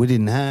we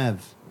didn't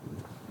have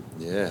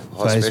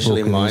Facebook,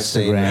 especially and my Instagram.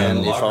 scene, man.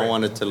 If I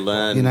wanted to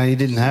learn, you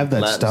didn't have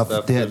that Latin stuff.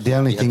 The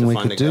only thing we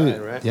could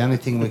do, right? the only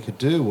thing we could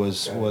do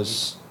was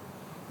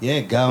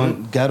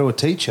go to a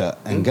teacher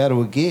and go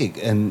to a gig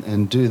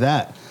and do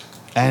that.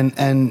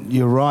 And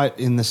you're right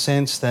in the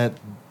sense that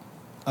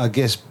I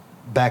guess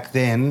back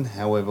then,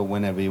 however,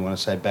 whenever you want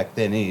to say back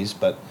then is,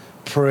 but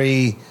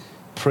pre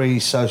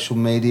social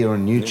media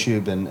and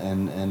YouTube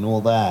and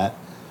all that,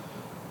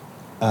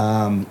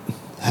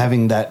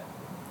 having that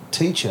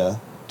teacher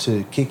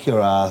to kick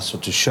your ass or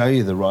to show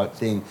you the right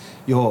thing,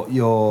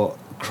 your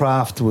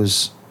craft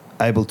was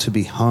able to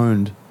be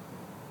honed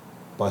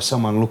by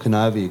someone looking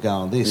over you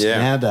going, this. Yeah.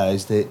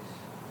 Nowadays,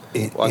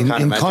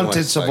 in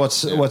contents of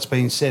what's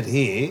being said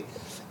here,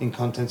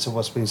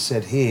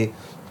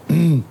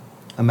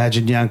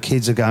 imagine young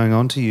kids are going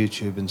onto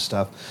YouTube and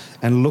stuff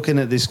and looking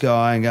at this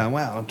guy and going,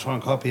 wow, I'm trying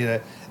to copy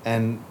it,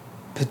 and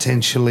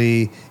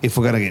potentially, if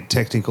we're going to get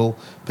technical,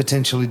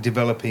 potentially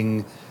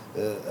developing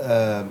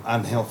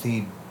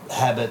unhealthy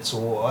habits,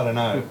 or I don't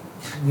know,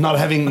 not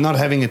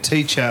having a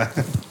teacher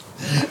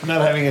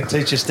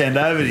stand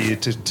over to you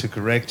to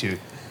correct you.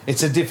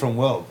 It's a different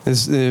world.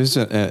 There's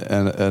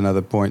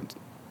another point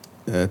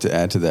to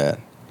add to that,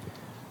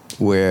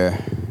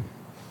 where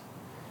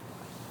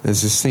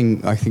there's this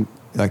thing, I think,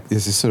 like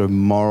there's this sort of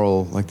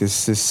moral, like this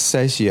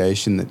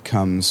satiation that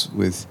comes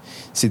with,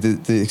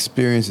 the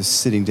experience of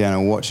sitting down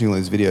and watching all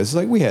those videos. It's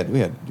like we had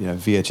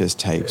VHS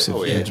tapes of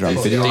drum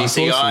videos.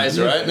 DCIs,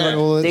 right?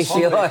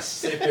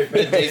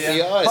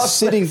 DCIs.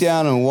 Sitting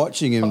down and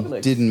watching him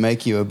didn't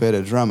make you a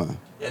better drummer.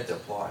 You had to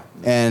apply.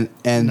 And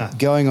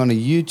going on a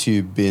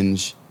YouTube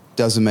binge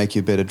doesn't make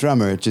you a better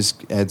drummer. It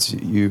just adds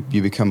you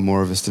become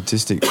more of a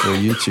statistic for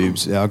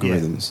YouTube's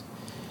algorithms.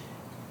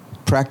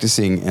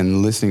 Practicing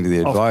and listening to the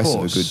advice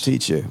of a good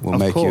teacher will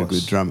make you a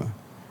good drummer.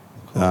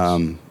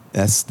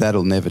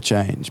 That'll never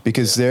change,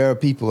 because there are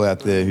people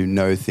out there who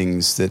know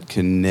things that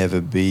can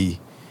never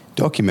be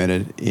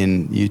documented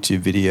in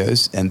YouTube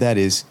videos, and that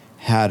is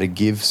how to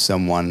give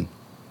someone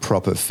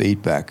proper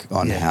feedback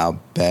on how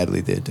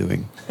badly they're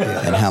doing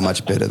and how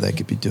much better they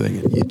could be doing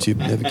it. YouTube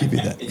never give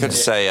you that. You could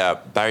say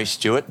Barry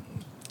Stewart.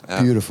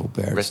 Beautiful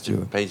Barry Rest in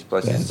Stewart. peace,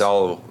 bless his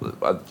soul.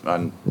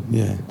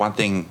 Yeah. One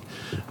thing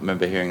I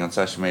remember hearing on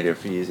social media a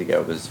few years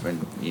ago was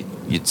when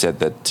you'd said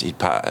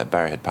that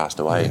Barry had passed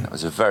away, and it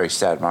was a very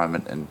sad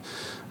moment. And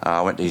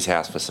I went to his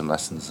house for some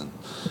lessons, and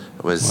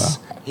it was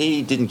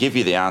he didn't give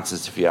you the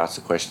answers if you asked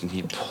the question.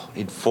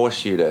 He'd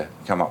force you to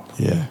come up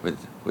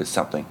with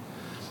something,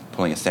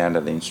 pulling a sound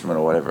of the instrument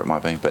or whatever it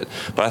might be. But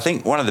I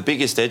think one of the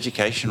biggest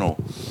educational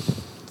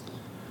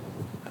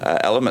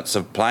elements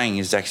of playing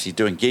is actually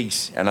doing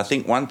gigs. And I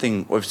think one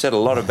thing we've said a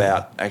lot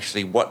about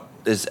actually what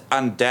there's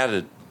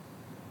undoubted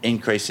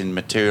increase in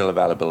material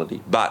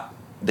availability, but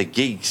the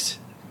gigs,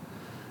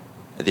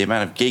 the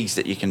amount of gigs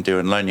that you can do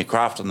and learn your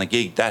craft on the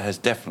gig, that has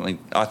definitely,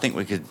 I think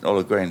we could all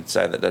agree and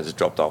say that has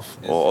dropped off.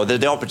 Yes. Or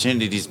the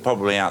opportunities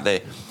probably aren't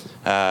there.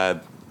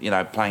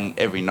 Playing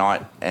every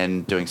night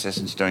and doing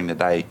sessions during the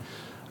day,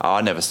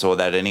 I never saw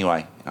that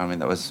anyway. I mean,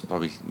 that was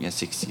probably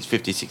 60s,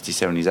 50s, 60s,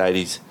 70s,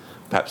 80s,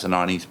 perhaps the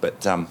 90s.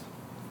 But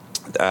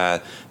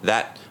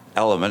that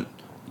element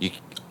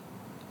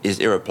is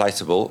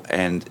irreplaceable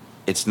and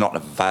it's not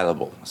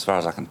available as far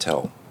as I can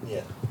tell.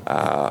 Yeah.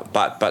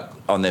 But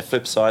on the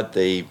flip side,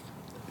 the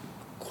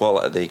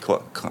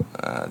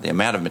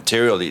amount of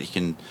material that you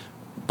can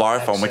borrow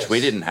from, which we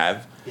didn't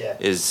have,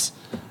 is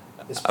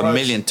a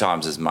million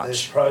times as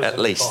much, at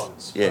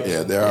least.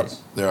 Yeah,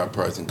 there are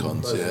pros and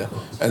cons.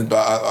 But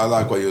I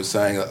like what you were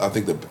saying. I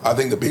think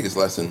the biggest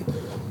lesson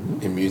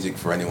in music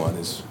for anyone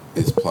is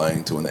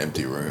playing to an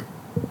empty room,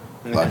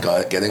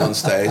 like getting on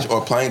stage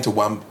or playing to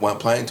one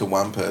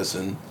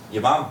person.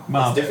 Your mum.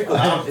 It's difficult.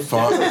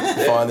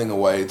 Finding a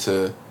way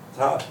to. It's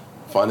hard.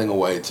 Finding a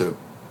way to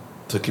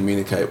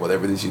communicate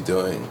whatever it is you're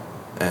doing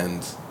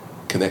and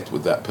connect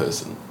with that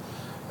person,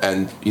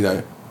 and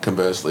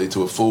conversely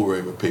to a full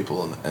room of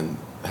people and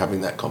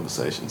having that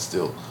conversation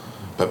still.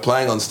 But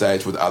playing on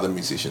stage with other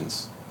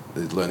musicians,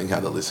 learning how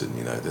to listen,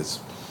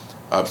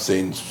 I've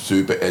seen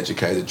super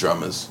educated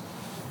drummers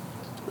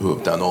who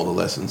have done all the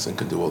lessons and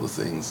can do all the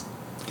things,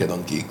 get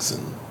on gigs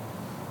and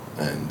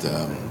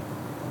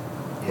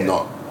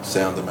not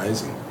sound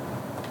amazing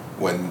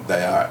when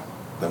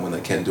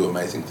they can do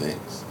amazing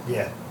things.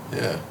 Yeah.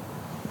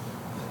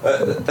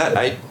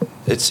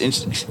 It's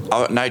interesting.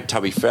 I know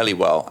Tubby fairly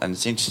well, and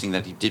it's interesting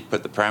that he did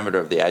put the parameter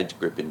of the age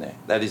group in there.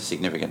 That is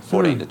significant,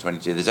 14 to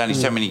 22. There's only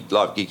so many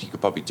live gigs you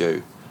could probably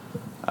do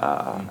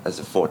as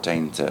a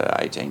 14 to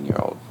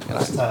 18-year-old.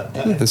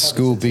 The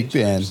school big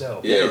band.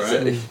 Yeah,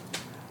 right.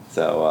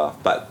 So,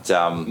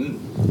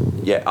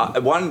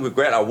 one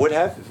regret I would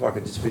have, if I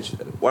could just finish,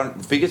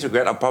 one biggest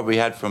regret I probably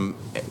had from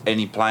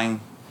any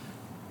playing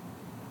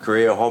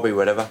career or hobby,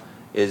 whatever,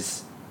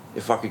 is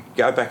if I could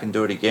go back and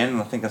do it again, and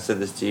I think I said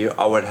this to you,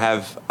 I would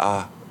have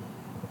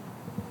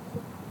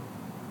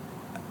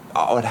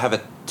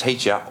a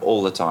teacher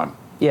all the time.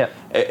 Yeah.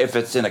 If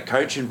it's in a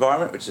coach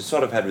environment, which I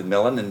sort of had with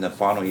Mellon in the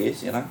final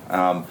years,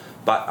 but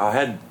I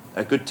had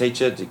a good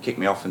teacher to kick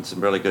me off in some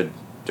really good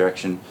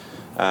direction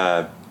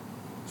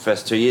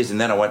first 2 years,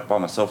 and then I went by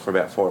myself for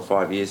about 4 or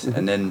 5 years,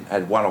 and then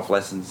had one-off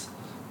lessons,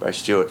 Barry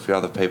Stewart, a few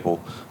other people.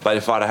 But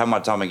if I'd have my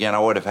time again, I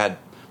would have had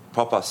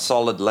proper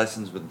solid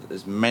lessons with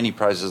as many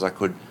pros as I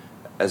could,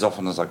 as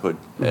often as I could,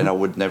 and I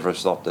would never have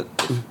stopped it.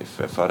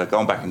 If I'd have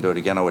gone back and do it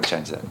again, I would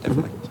change that,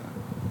 definitely. So.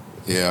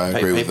 Yeah, I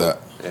agree with that.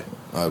 Yeah.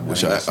 I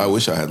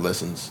wish I had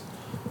lessons.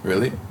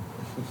 Really?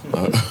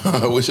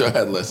 I wish I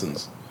had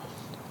lessons.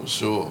 For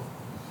sure.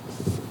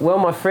 Well,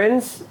 my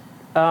friends,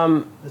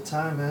 the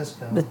time has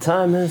come. The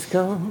time has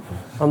come.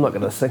 I'm not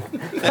going to sing.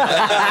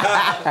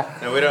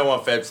 No, we don't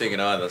want Fab singing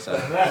either.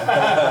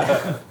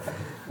 So.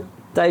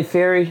 Dave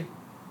Ferry,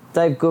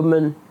 Dave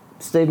Goodman,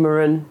 Steve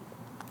Marin,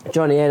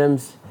 Johnny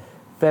Adams,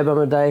 Fab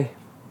Amadei,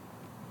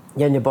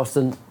 Yanya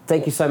Boston.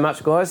 Thank you so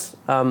much, guys.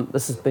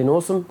 This has been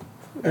awesome.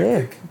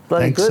 Yeah,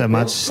 bloody Thanks good. so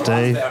much,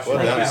 Steve.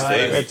 Well done,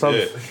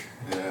 Steve.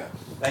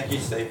 Thank you,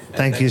 Steve.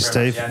 Thank you,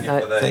 Steve.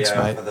 Thanks,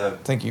 mate.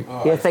 Thank you.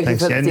 Yeah, thank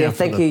Thanks, you, Yanya,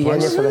 thank for you, the Yanya,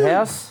 place. for the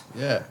house.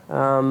 Yeah.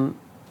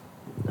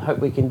 Hope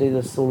we can do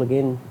this all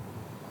again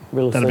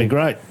real soon. That'd be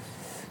great.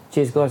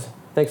 Cheers, guys.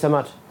 Thanks so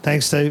much.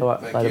 Thanks, Steve. All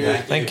right, later,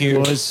 boys. Thank you.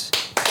 Boys.